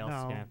 buzzering. Somebody else is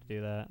No. gonna have to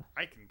do that.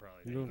 I can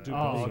probably You do don't that. do Oh,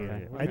 buzzering.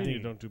 okay. What I do you mean you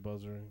do. don't do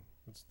buzzering?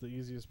 It's the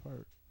easiest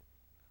part.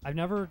 I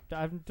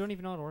don't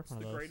even know how to work It's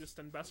one the of those. greatest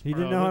and best He part.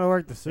 didn't know how to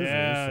work the scissors.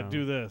 Yeah, so.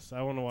 do this.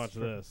 I want to watch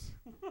this.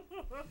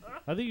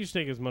 I think you should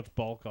take as much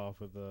bulk off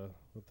with the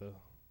The the-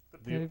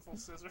 beautiful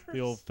scissors. the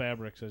old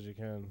fabrics as you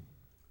can. Do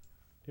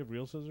you have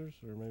real scissors,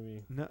 or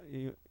maybe? No,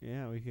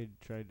 yeah, we could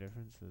try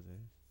different scissors.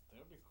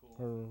 That'd be cool.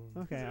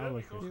 Or, Okay, That'd I'll be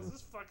look cool, for 'cause you.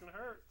 this fucking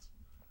hurts.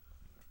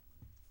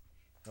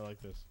 I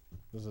like this.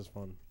 This is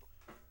fun.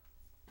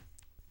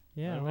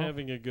 Yeah, I'm well,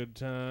 having a good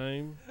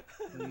time.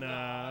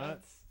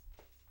 Not.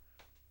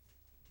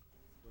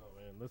 Oh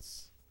man,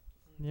 let's.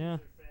 yeah.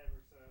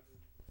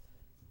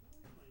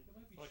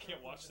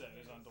 can't watch that.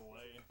 It's on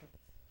delay.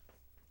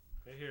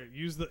 Hey, here,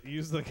 use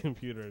the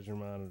computer as your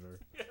monitor.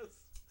 Yes.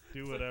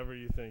 Do whatever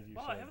you think you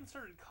Wow, should. I haven't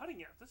started cutting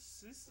yet. These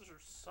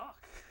scissors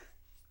suck.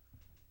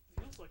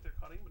 Feels like they're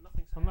cutting, but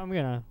nothing's I'm happening.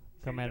 gonna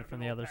come Okay, at you it from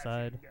got the an other old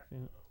side. patch.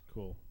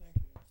 Cool.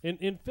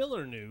 Thank you. In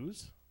filler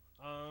news,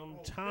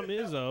 Tom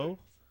Izzo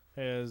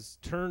has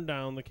turned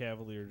down the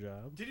Cavalier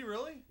job. Did he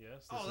really?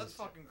 Yes. Oh, that's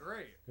fucking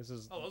great. This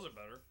is. Oh, those are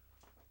better.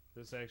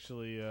 This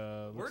actually.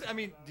 Where? I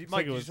mean, looks Mike,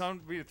 like it did you was-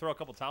 want me to throw a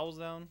couple towels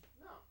down?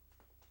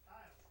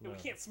 Yeah, we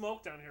can't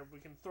smoke down here, but we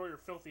can throw your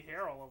filthy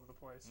hair all over the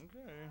place.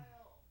 Okay.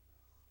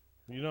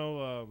 You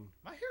know,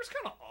 My hair's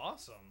kind of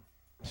awesome.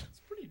 It's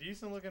pretty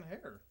decent looking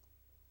hair.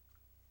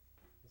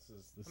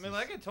 this I mean, is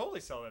I could totally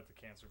sell that to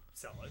cancer.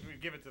 Sell it. We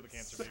give it to the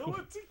cancer So people.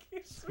 it's a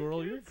cancer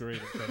Squirrel. You're cancer.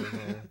 great at cutting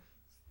hair.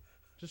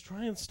 Just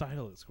try and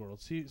style it, Squirrel.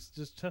 See,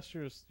 just test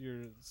your.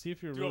 See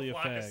if you're Do really a a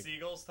flock of fag.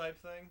 seagulls type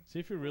thing. See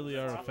if you really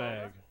are a Top fag,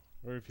 roller?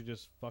 or if you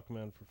just fuck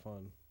men for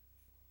fun.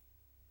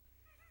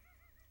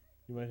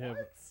 You might have.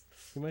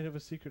 You might have a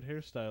secret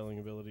hairstyling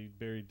ability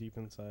buried deep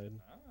inside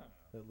Ah.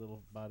 that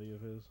little body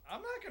of his.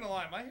 I'm not gonna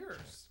lie, my hair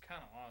is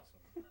kind of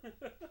awesome.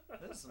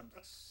 This is some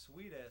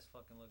sweet ass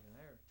fucking looking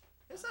hair.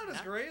 It's not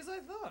as gray as I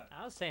thought.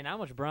 I was saying, how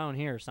much brown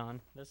here,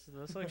 son? This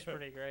looks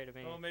pretty gray to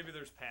me. Oh, maybe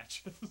there's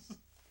patches.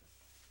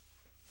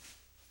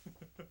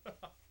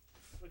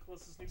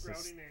 Nicholas's new This is-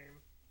 growdy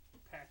name,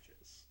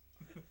 Patches.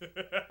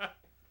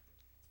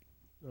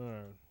 All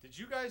right. Did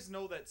you guys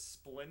know that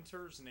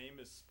Splinter's name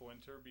is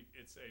Splinter?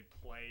 It's a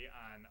play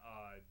on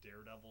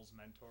Daredevil's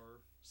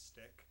mentor,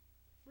 Stick.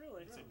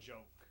 Really? It's a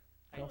joke.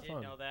 I How did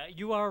fun. know that.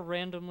 You are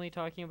randomly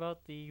talking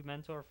about the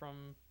mentor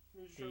from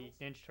Ninja the Turtles?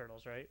 Ninja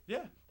Turtles, right?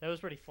 Yeah. That was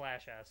pretty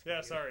Flash-esque. Yeah,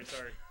 of you.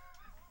 sorry.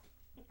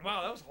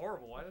 Wow, that was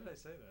horrible. Why did I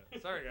say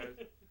that? Sorry,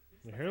 guys.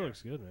 Your hair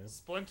looks good, man.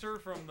 Splinter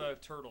from the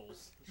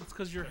Turtles. It's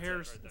because your That's it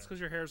hair's. right It's there. because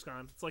your hair's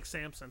gone. It's like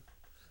Samson.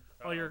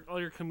 All Uh, your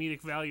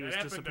comedic value is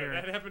that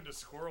disappearing. happened to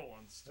Squirrel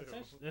once too.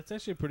 That's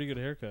actually a pretty good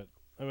haircut.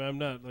 I mean, I'm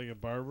not like a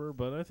barber,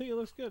 but I think it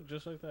looks good,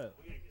 just like that.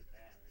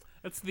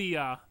 That's the.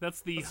 I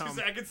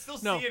can still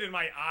no. see it in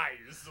my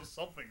eyes, so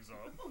something's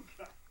up.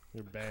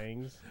 Your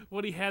bangs.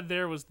 What he had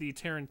there was the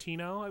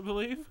Tarantino, I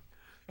believe.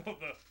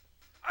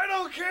 I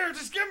don't care.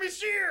 Just give me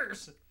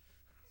Shears.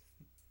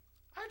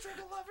 I drank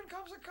 11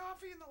 cups of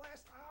coffee in the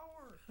last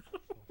hour.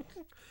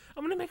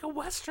 I'm gonna make a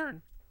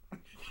western.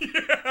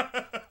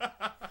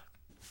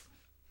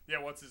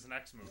 Yeah, what's his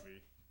next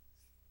movie?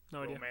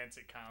 No idea.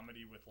 Romantic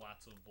comedy with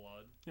lots of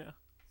blood. Yeah.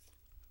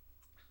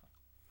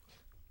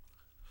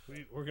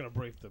 We're gonna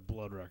break the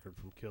blood record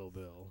from Kill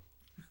Bill.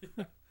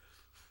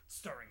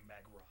 Starring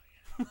Meg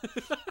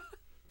Ryan.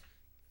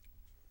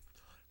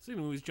 Speaking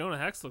of movies, Jonah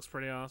Hex looks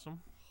pretty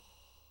awesome.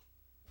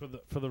 For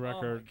the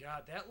record, Oh my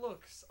god, that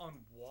looks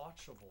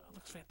unwatchable.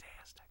 Looks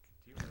fantastic.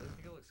 Do you really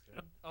think it looks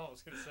good? Oh, I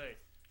was gonna say,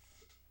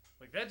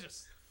 like that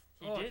just.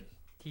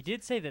 He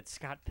did say that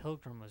Scott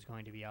Pilgrim was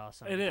going to be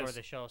awesome It before is.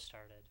 the show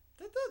started.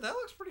 That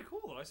looks pretty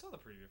cool though. I saw the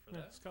preview for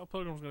Yeah, that. Scott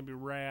Pilgrim's gonna be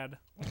rad.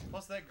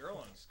 Plus that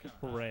girl is kind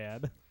of.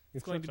 rad.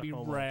 It's going to be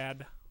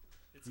rad.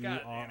 It's You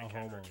got are Anna a Kendrick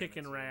homo. in it,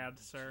 Kicking so rad,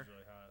 she's sir.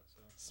 really hot,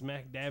 so.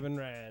 Smack dabbing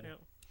rad. Yep,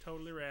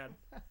 totally rad.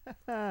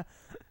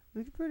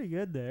 Looks pretty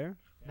good there.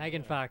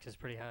 Megan Fox is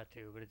pretty hot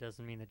too, but it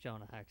doesn't mean that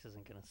Jonah Hex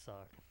isn't going to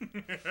suck.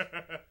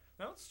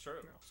 No, it's true.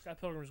 No, Scott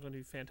Pilgrim's going to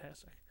be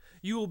fantastic.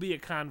 You will be a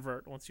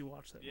convert once you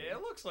watch that. Yeah,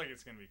 it looks like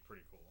it's gonna be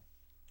pretty cool.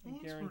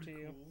 I guarantee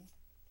you.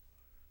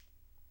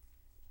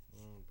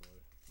 Oh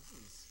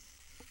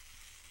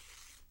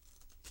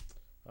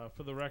boy.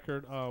 For the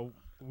record,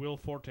 Will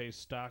Forte's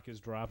stock is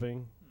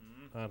dropping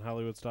on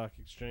Hollywood Stock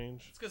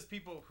Exchange. It's because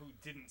people who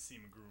didn't see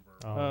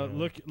MacGruber. Oh,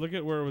 yeah. Look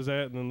at where it was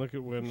at, and then look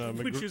at when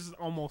Which is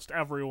almost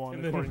everyone,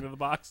 And then- according to the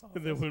box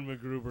and then office. when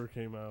MacGruber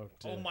came out.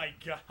 Oh my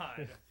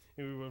god.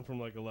 We went from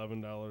like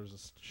 $11 a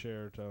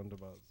share down to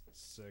about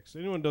 $6.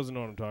 Anyone who doesn't know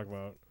what I'm talking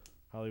about,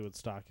 Hollywood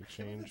Stock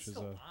Exchange It's is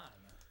still a on.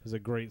 is a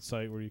great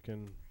site where you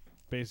can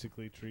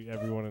basically treat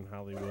everyone in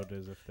Hollywood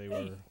as if they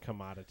were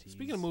commodities.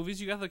 Speaking of movies,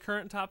 you got the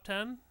current top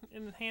 10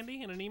 in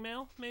handy in an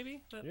email,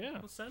 maybe? That Yeah,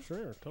 was sent?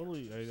 sure,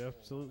 totally, I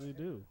absolutely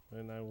do,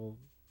 and I will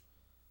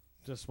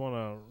just want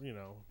to,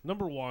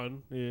 number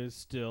one is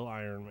still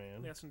Iron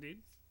Man, Yes, indeed.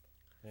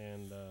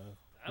 and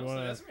Honestly,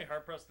 that's gonna be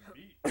hard pressed to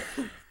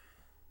beat.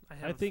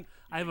 I think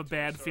I have a Toy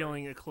bad Story.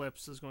 feeling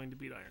Eclipse is going to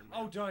beat Iron Man.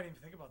 Oh, don't even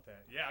think about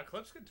that. Yeah,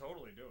 Eclipse could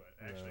totally do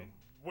it, actually.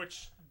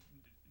 Which,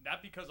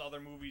 not because other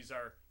movies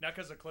are, not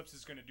because Eclipse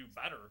is going to do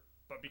better,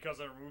 but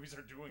because other movies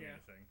are doing Yeah.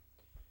 anything.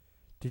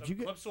 Did you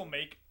get? Eclipse will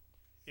make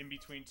in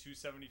between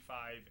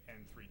 275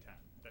 and 310.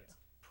 That's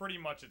pretty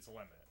much its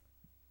limit.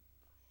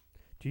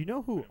 Do you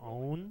know who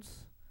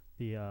owns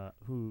the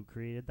who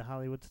created the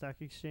Hollywood Stock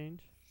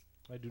Exchange?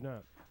 I do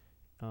not.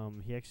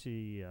 He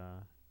actually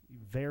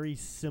very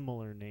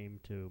similar name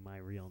to my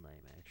real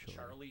name actually.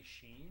 Charlie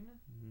Sheen?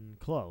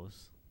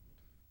 Close.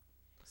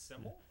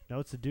 Symbol? No,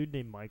 it's a dude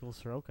named Michael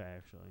Soroka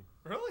actually.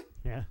 Really?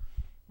 Yeah.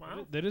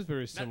 Wow. That is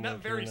very similar.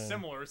 Not very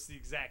similar. It's the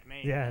exact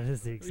name. Yeah, it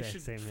is the We exact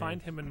should same find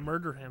name. him and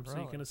murder him so you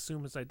Really? can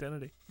assume his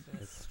identity.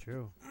 It's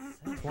true.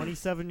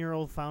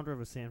 27-year-old founder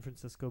of a San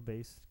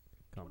Francisco-based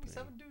company.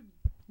 27, dude.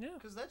 Yeah.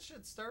 Because that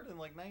shit started in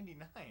like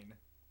 99.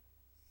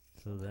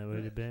 So that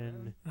would have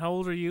been How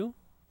old are you,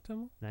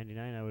 Tim?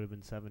 99. I would have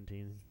been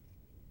 17.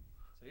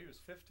 So he was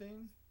 15?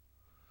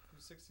 He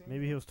was 16?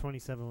 Maybe he was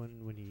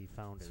 27 when he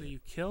founded So it. you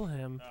kill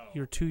him. Oh.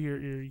 You're 2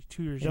 years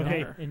Okay,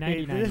 younger. In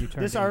hey, 99 you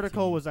turned this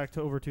article 18. was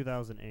October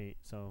 2008,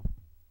 so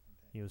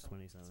he was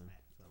 27.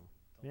 So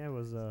yeah, it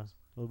was a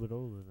little bit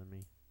older than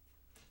me.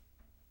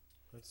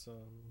 That's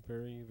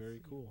very,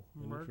 very cool.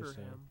 and Murder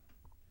interesting. him.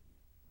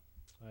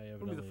 I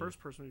have Wouldn't be the first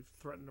person we've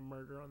threatened to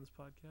murder on this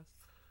podcast.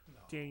 No.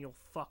 Daniel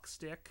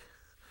Fuckstick.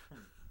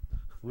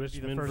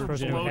 Richmond, first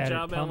person Virginia. who had it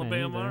Blowjob coming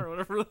Alabama either. or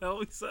whatever the hell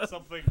he said.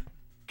 Something,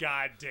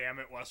 God damn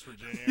it, West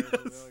Virginia or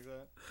something like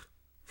that.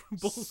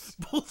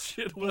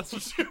 Bullshit. West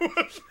Bullshit,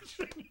 West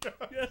Virginia.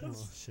 Oh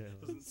Yes. shit!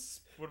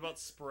 What about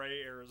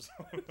Spray,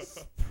 Arizona?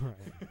 Right.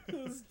 It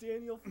was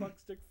Daniel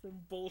Fuckstick from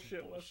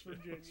Bullshit, West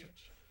Virginia.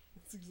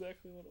 That's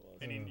exactly what it was.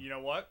 And you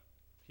know what?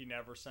 He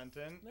never sent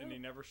in, and No. he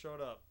never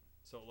showed up.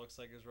 So it looks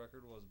like his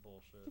record was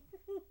bullshit.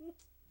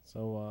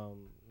 So,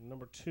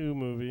 number 2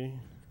 movie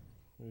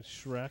is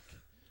Shrek,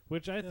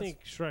 which I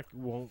think Shrek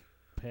won't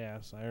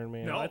pass Iron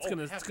Man. No, No, it's oh,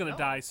 gonna heck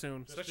die no.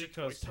 soon. Just Especially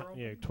because Toy Story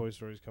yeah, opening? Toy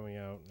Story's coming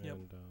out, Yep.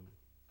 and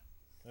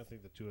I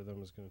think the two of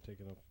them is going to take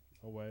it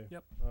away.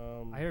 Yep.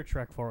 I heard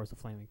Shrek 4 was a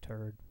flaming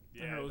turd. I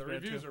heard Yeah, it was the bad,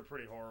 reviews too. are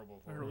pretty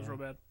horrible. I heard it was Yeah. real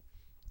bad.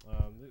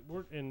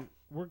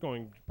 We're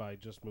going by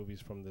just movies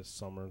from this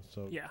summer.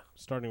 So Yeah.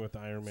 starting with the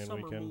Iron Man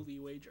Summer weekend, movie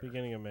wager.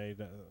 beginning of May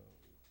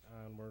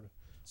onward.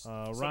 So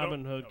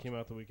Robin no- Hood no, came sorry.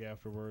 out the week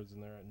afterwards,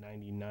 and they're at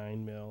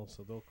 99 mil,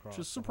 so they'll cross.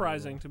 Which is the 100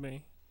 surprising mark. to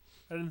me.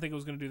 I didn't think it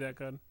was gonna do that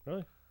good.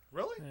 Really?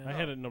 Really? Yeah. I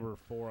had it number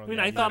 4 on I mean,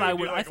 the I list. thought I it'd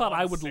be would. like I thought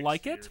I would 160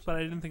 like or it, but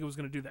I didn't think it was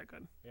gonna do that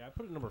good. Yeah, I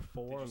put it number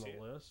 4 you on see the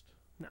it? list.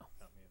 Not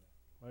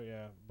me Oh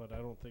yeah, but I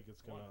don't think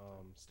it's gonna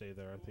stay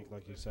there. I think,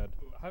 like you said,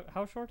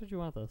 How short did you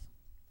want this?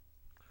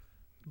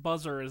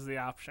 Buzzer is the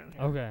option.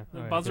 here. Okay. The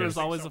alright. buzzer either. is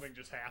always a. Something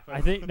just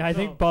happened. I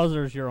think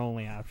Buzzer's your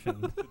only option.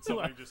 Did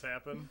something just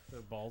happen?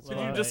 the balls. Did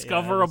Well, you yeah,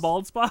 discover I a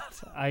bald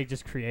spot? I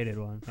just created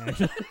one.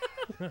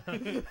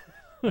 Actually.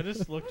 I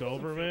just looked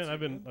over, man. I've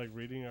been like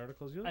reading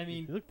articles. You look, I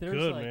mean, you look there's,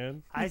 good, like-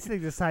 man. I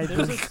think the side.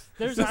 There's a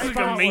This spot is like a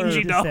where-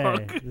 mangy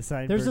dog.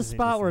 There's a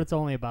spot where it's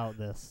only about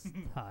this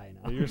high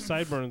now. Yeah, your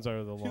sideburns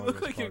are the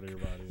longest like part you- of your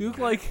body. You look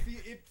like.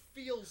 It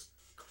feels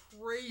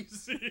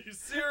crazy. It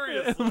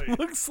Seriously.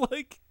 looks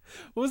like.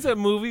 What was that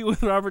movie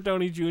with Robert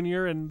Downey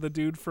Jr. and the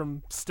dude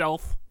from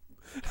Stealth?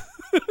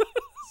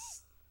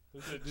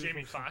 Is it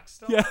Jamie Foxx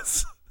still?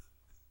 Yes.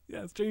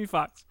 Yes, Jamie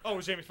Foxx. Oh, it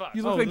was Jamie Foxx.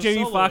 You look Oh, like the Jamie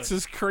Soloist.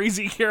 Foxx's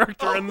crazy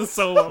character in the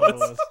So,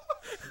 Soloist.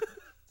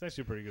 it's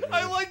actually a pretty good. Movie.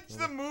 I liked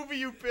the movie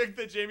you picked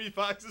that Jamie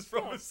Foxx is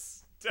from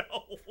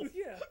Stealth.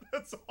 Yeah.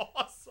 That's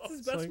awesome. His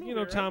It's best like movie, you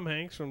know right? Tom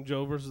Hanks from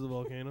Joe versus the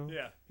Volcano.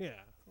 Yeah. Yeah.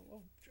 I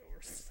love Joe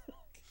Versus-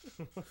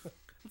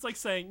 It's like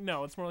saying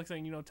no. It's more like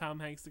saying Tom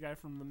Hanks, the guy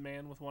from The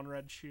Man with One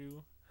Red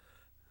Shoe.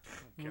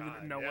 Movie that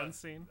God, no yeah. one's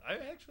seen. I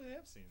actually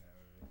have seen that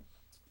movie.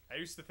 I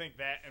used to think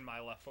that and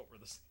My Left Foot were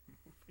the same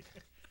movie,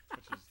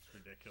 which is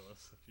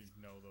ridiculous if you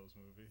know those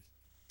movies.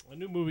 A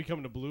new movie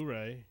coming to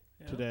Blu-ray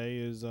Yeah. today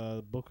is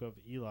Book of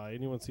Eli.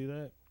 Anyone see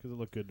that? Because it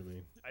looked good to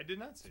me. I did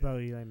not see It's it. about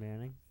Eli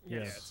Manning. Yeah,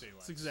 Yes. it's Eli.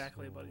 It's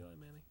exactly about Eli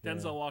Manning. Yeah.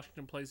 Denzel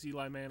Washington plays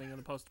Eli Manning in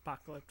a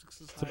post-apocalyptic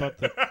society. It's about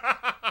the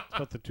it's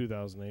about the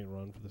 2008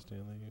 run for the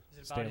Stanley. Is it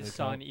about Stanley his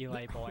son Cup.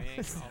 Eli Boying? Oh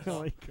Also?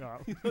 my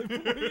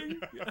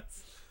God.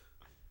 Yes.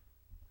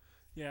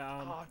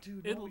 Yeah. Oh,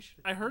 dude, It, no, we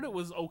should've I heard done it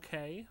was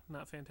okay,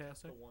 not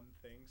fantastic. the one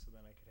thing, so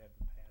then I could have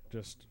the paddle.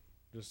 Just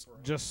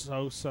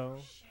so.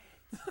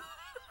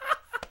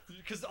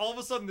 Because all of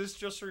a sudden, this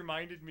just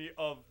reminded me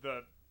of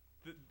the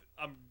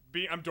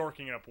I'm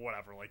dorking it up,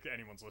 whatever. Like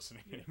anyone's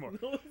listening anymore.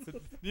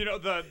 You know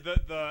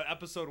the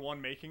episode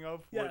 1 making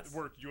of Yes.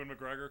 where Ewan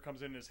McGregor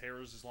comes in, and his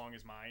hair is as long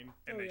as mine,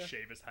 and Oh, they yeah.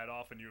 shave his head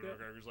off, and Ewan Yep.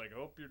 McGregor's like,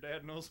 "Hope your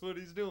dad knows what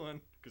he's doing,"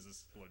 because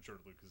it's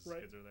short because his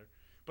Right. kids are there.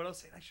 But I was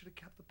saying I should have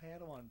kept the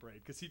paddle on braid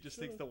because he just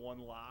takes the one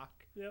lock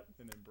Yep.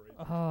 and then braids.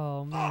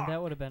 Oh man, Fuck!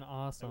 that would have been That would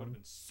have awesome.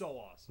 been so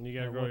awesome. And you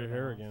gotta That grow your would've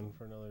hair been again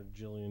for another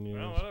jillion years.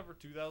 Well, whatever.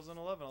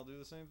 2011, I'll do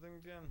the same thing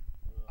again.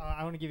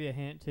 I want to give you a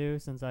hint too,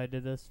 since I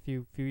did this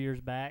few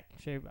years back.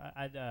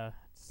 I'd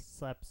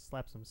slap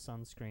some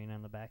sunscreen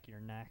on the back of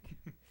your neck.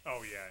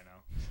 Oh yeah,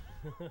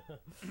 I know.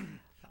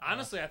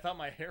 Honestly, I thought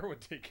my hair would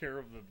take care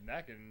of the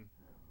neck, and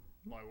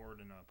I wore it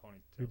in a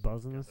ponytail. You so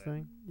buzzing guess this I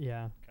thing?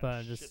 Yeah, kinda but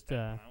shit just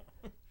that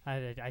one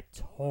out. I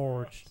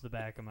torched the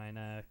back of my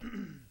neck.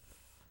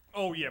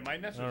 Oh yeah, my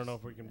nephew. I don't know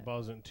if we can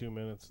buzz it in 2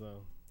 minutes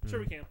though.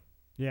 Sure, we can.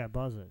 Yeah,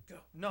 buzz it.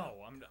 No,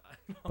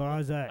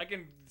 Buzz I it.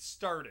 can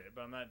start it,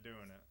 but I'm not doing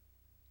it.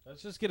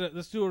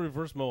 Let's do a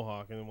reverse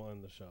mohawk and then we'll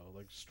end the show.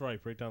 Like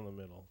stripe right down the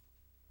middle.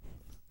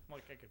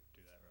 Like I could do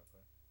that real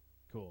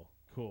quick.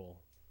 Cool.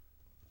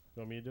 You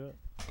want me to do it?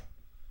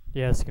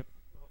 Yes.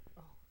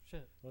 Oh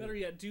shit. Better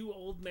yet, do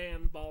old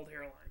man bald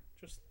hairline.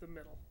 Just the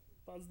middle.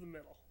 Buzz the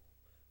middle.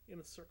 In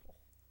a circle.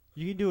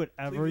 You can do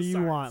whatever Leave the you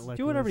signs. want. Licorice.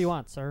 Do whatever you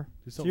want, sir. Do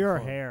It's something your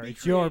fun. hair. Be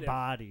It's your creative.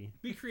 body.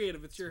 Be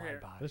creative. It's your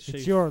hair. Let's It's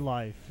shave- your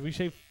life. Can we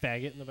shave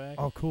faggot in the back?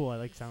 Oh, cool. I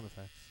like sound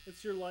effects.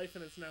 It's your life,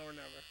 and it's now or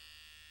never.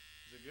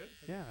 Is it good?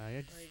 Yeah, I Now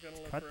you're just gonna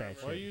live cut that forever.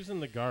 shit. Why are you using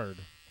the guard?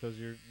 Because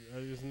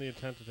isn't the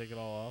intent to take it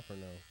all off or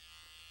no?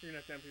 You're gonna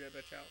have to empty that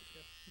bitch out.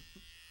 Yeah.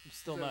 I'm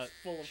still So not it's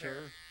full of sure.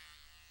 hair.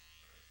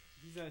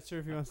 He's not sure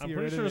if he wants to I'm get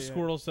pretty rid sure of it yet.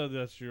 Squirrel said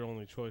that's your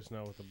only choice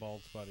now with the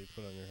bald spot he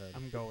put on your head.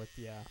 I'm go with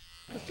yeah.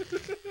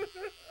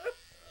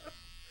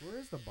 Where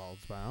is the bald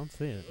spot? I don't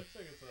see it. looks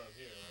like it's around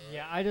here.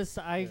 Yeah,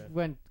 I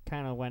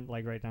Yeah. went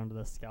like right down to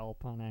the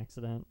scalp on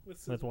accident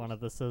With with one scissors. of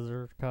the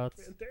scissor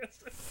cuts.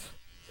 Fantastic.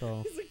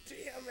 So He's like,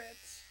 damn it.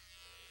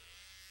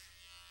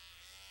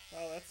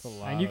 Oh, that's It's a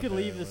lot. and you of could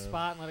leave hair, the man.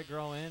 spot and let it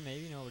grow in.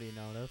 Maybe nobody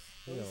noticed.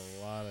 You got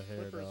a lot of hair,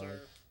 Clippers dog.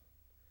 are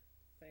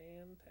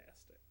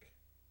fantastic.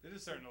 It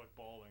is starting to look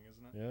balding,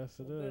 isn't it? Yes,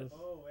 it Little is. bit.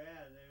 Oh, yeah,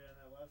 they're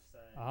on that left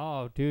side.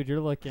 Oh, dude, you're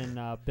looking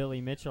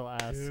Billy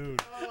Mitchell-esque.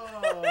 Dude,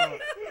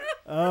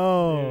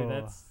 Oh. Dude,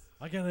 that's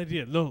I got an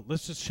idea. No,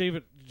 let's just shave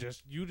it.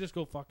 You just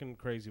go fucking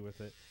crazy with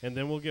it, and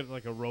then we'll get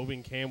like a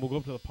roving cam. We'll go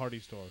up to the party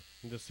store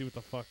and just see what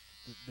the fuck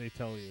they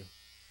tell you.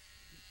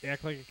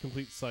 Act like a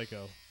complete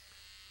psycho.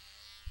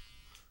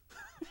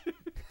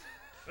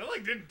 That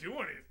like didn't do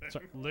anything. It's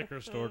a liquor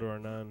store to our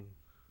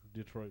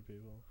non-Detroit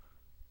people.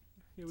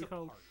 Yeah, It's we a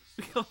call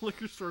party.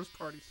 liquor stores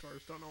party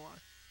stores. Don't know why.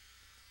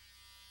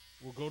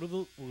 We'll go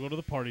to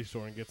the party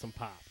store and get some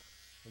pop.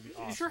 It'll be Is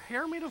awesome. your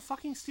hair made of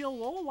fucking steel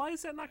wool? Why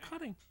is that not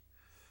cutting?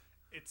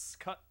 It's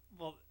cut.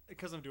 Well,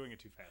 because I'm doing it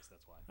too fast.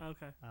 That's why.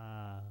 Okay.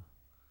 I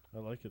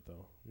like it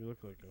though. You look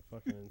like a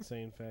fucking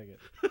insane faggot.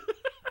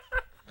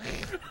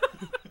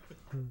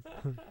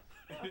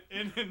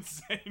 An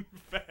insane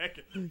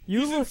faggot. you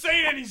He's look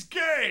insane and he's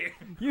gay.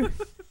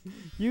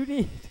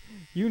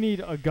 you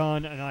need a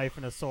gun, a knife,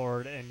 and a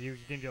sword, and you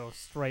can go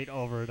straight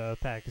over to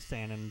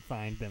Pakistan and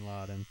find Bin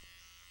Laden.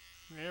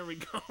 There we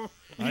go.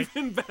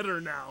 Even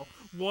better now.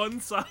 One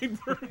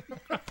sideburn.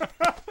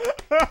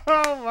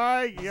 Oh,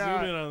 my Zoom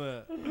God. in on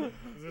that.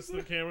 Is this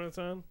the camera that's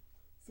on?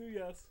 So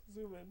yes,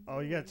 zoom in. Oh,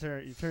 you got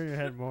to turn your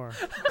head more.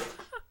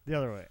 The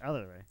other way.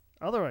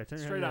 Other way. Turn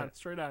your Straight head. on.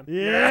 Straight on.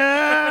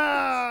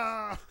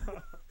 Yeah.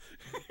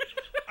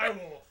 I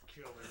will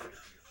kill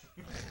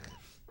him.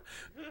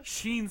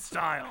 Sheen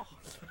style.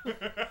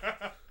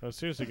 I was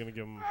seriously gonna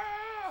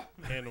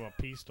hand him a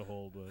piece to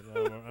hold,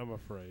 but I'm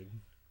afraid.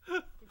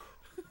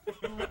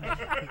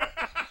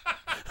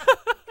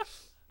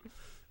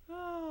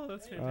 Oh,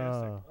 that's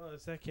fantastic. Oh,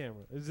 it's that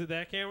camera. Is it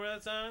that camera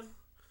that's on?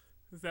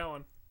 Is that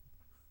one?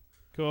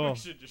 Cool. We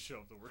should just show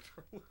up the work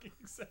we're looking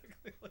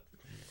exactly like.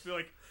 Be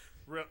like,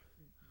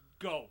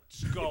 go,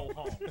 just go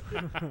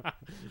home.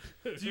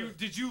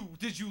 Did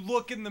you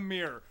look in the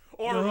mirror?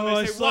 Or No, when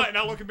I they say slept- what, and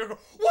I look in the mirror,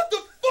 go, what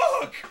the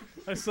fuck?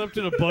 I slept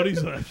in a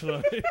buddy's last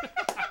night.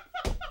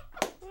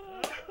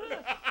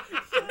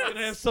 I'm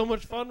gonna have so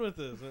much fun with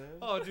this, man.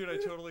 Oh, dude, I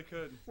totally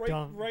could.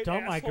 Dumped my asshole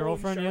and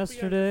girlfriend Sharpie on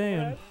yesterday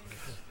your and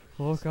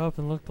woke up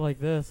and looked like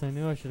this. I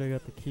knew I should have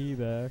got the key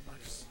back.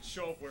 Just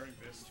show up wearing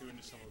this too, and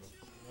just some of them.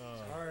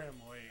 Sorry,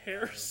 I'm late.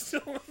 Hair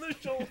still on the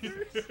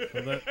shoulders.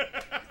 Well,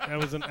 that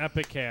was an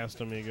epic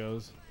cast,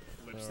 amigos.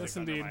 Lipstick Yes,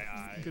 under indeed. my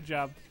eye. Good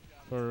job.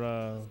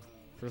 For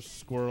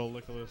Squirrel,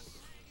 Nicholas,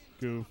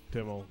 Goof,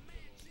 Timmel,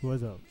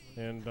 What's up?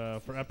 and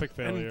for epic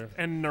failure,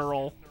 And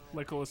Neural,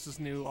 Nicholas's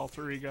new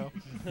alter ego.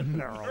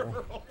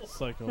 No.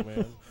 Psycho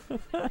Man.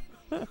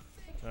 All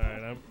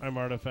right, I'm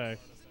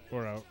Artifact.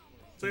 We're out.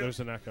 See ya. There's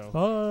an echo.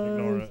 Bye.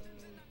 Ignore it.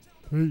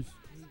 Peace.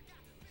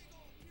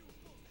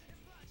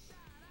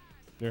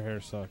 Your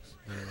hair sucks.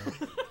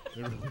 It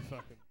really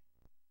fucking.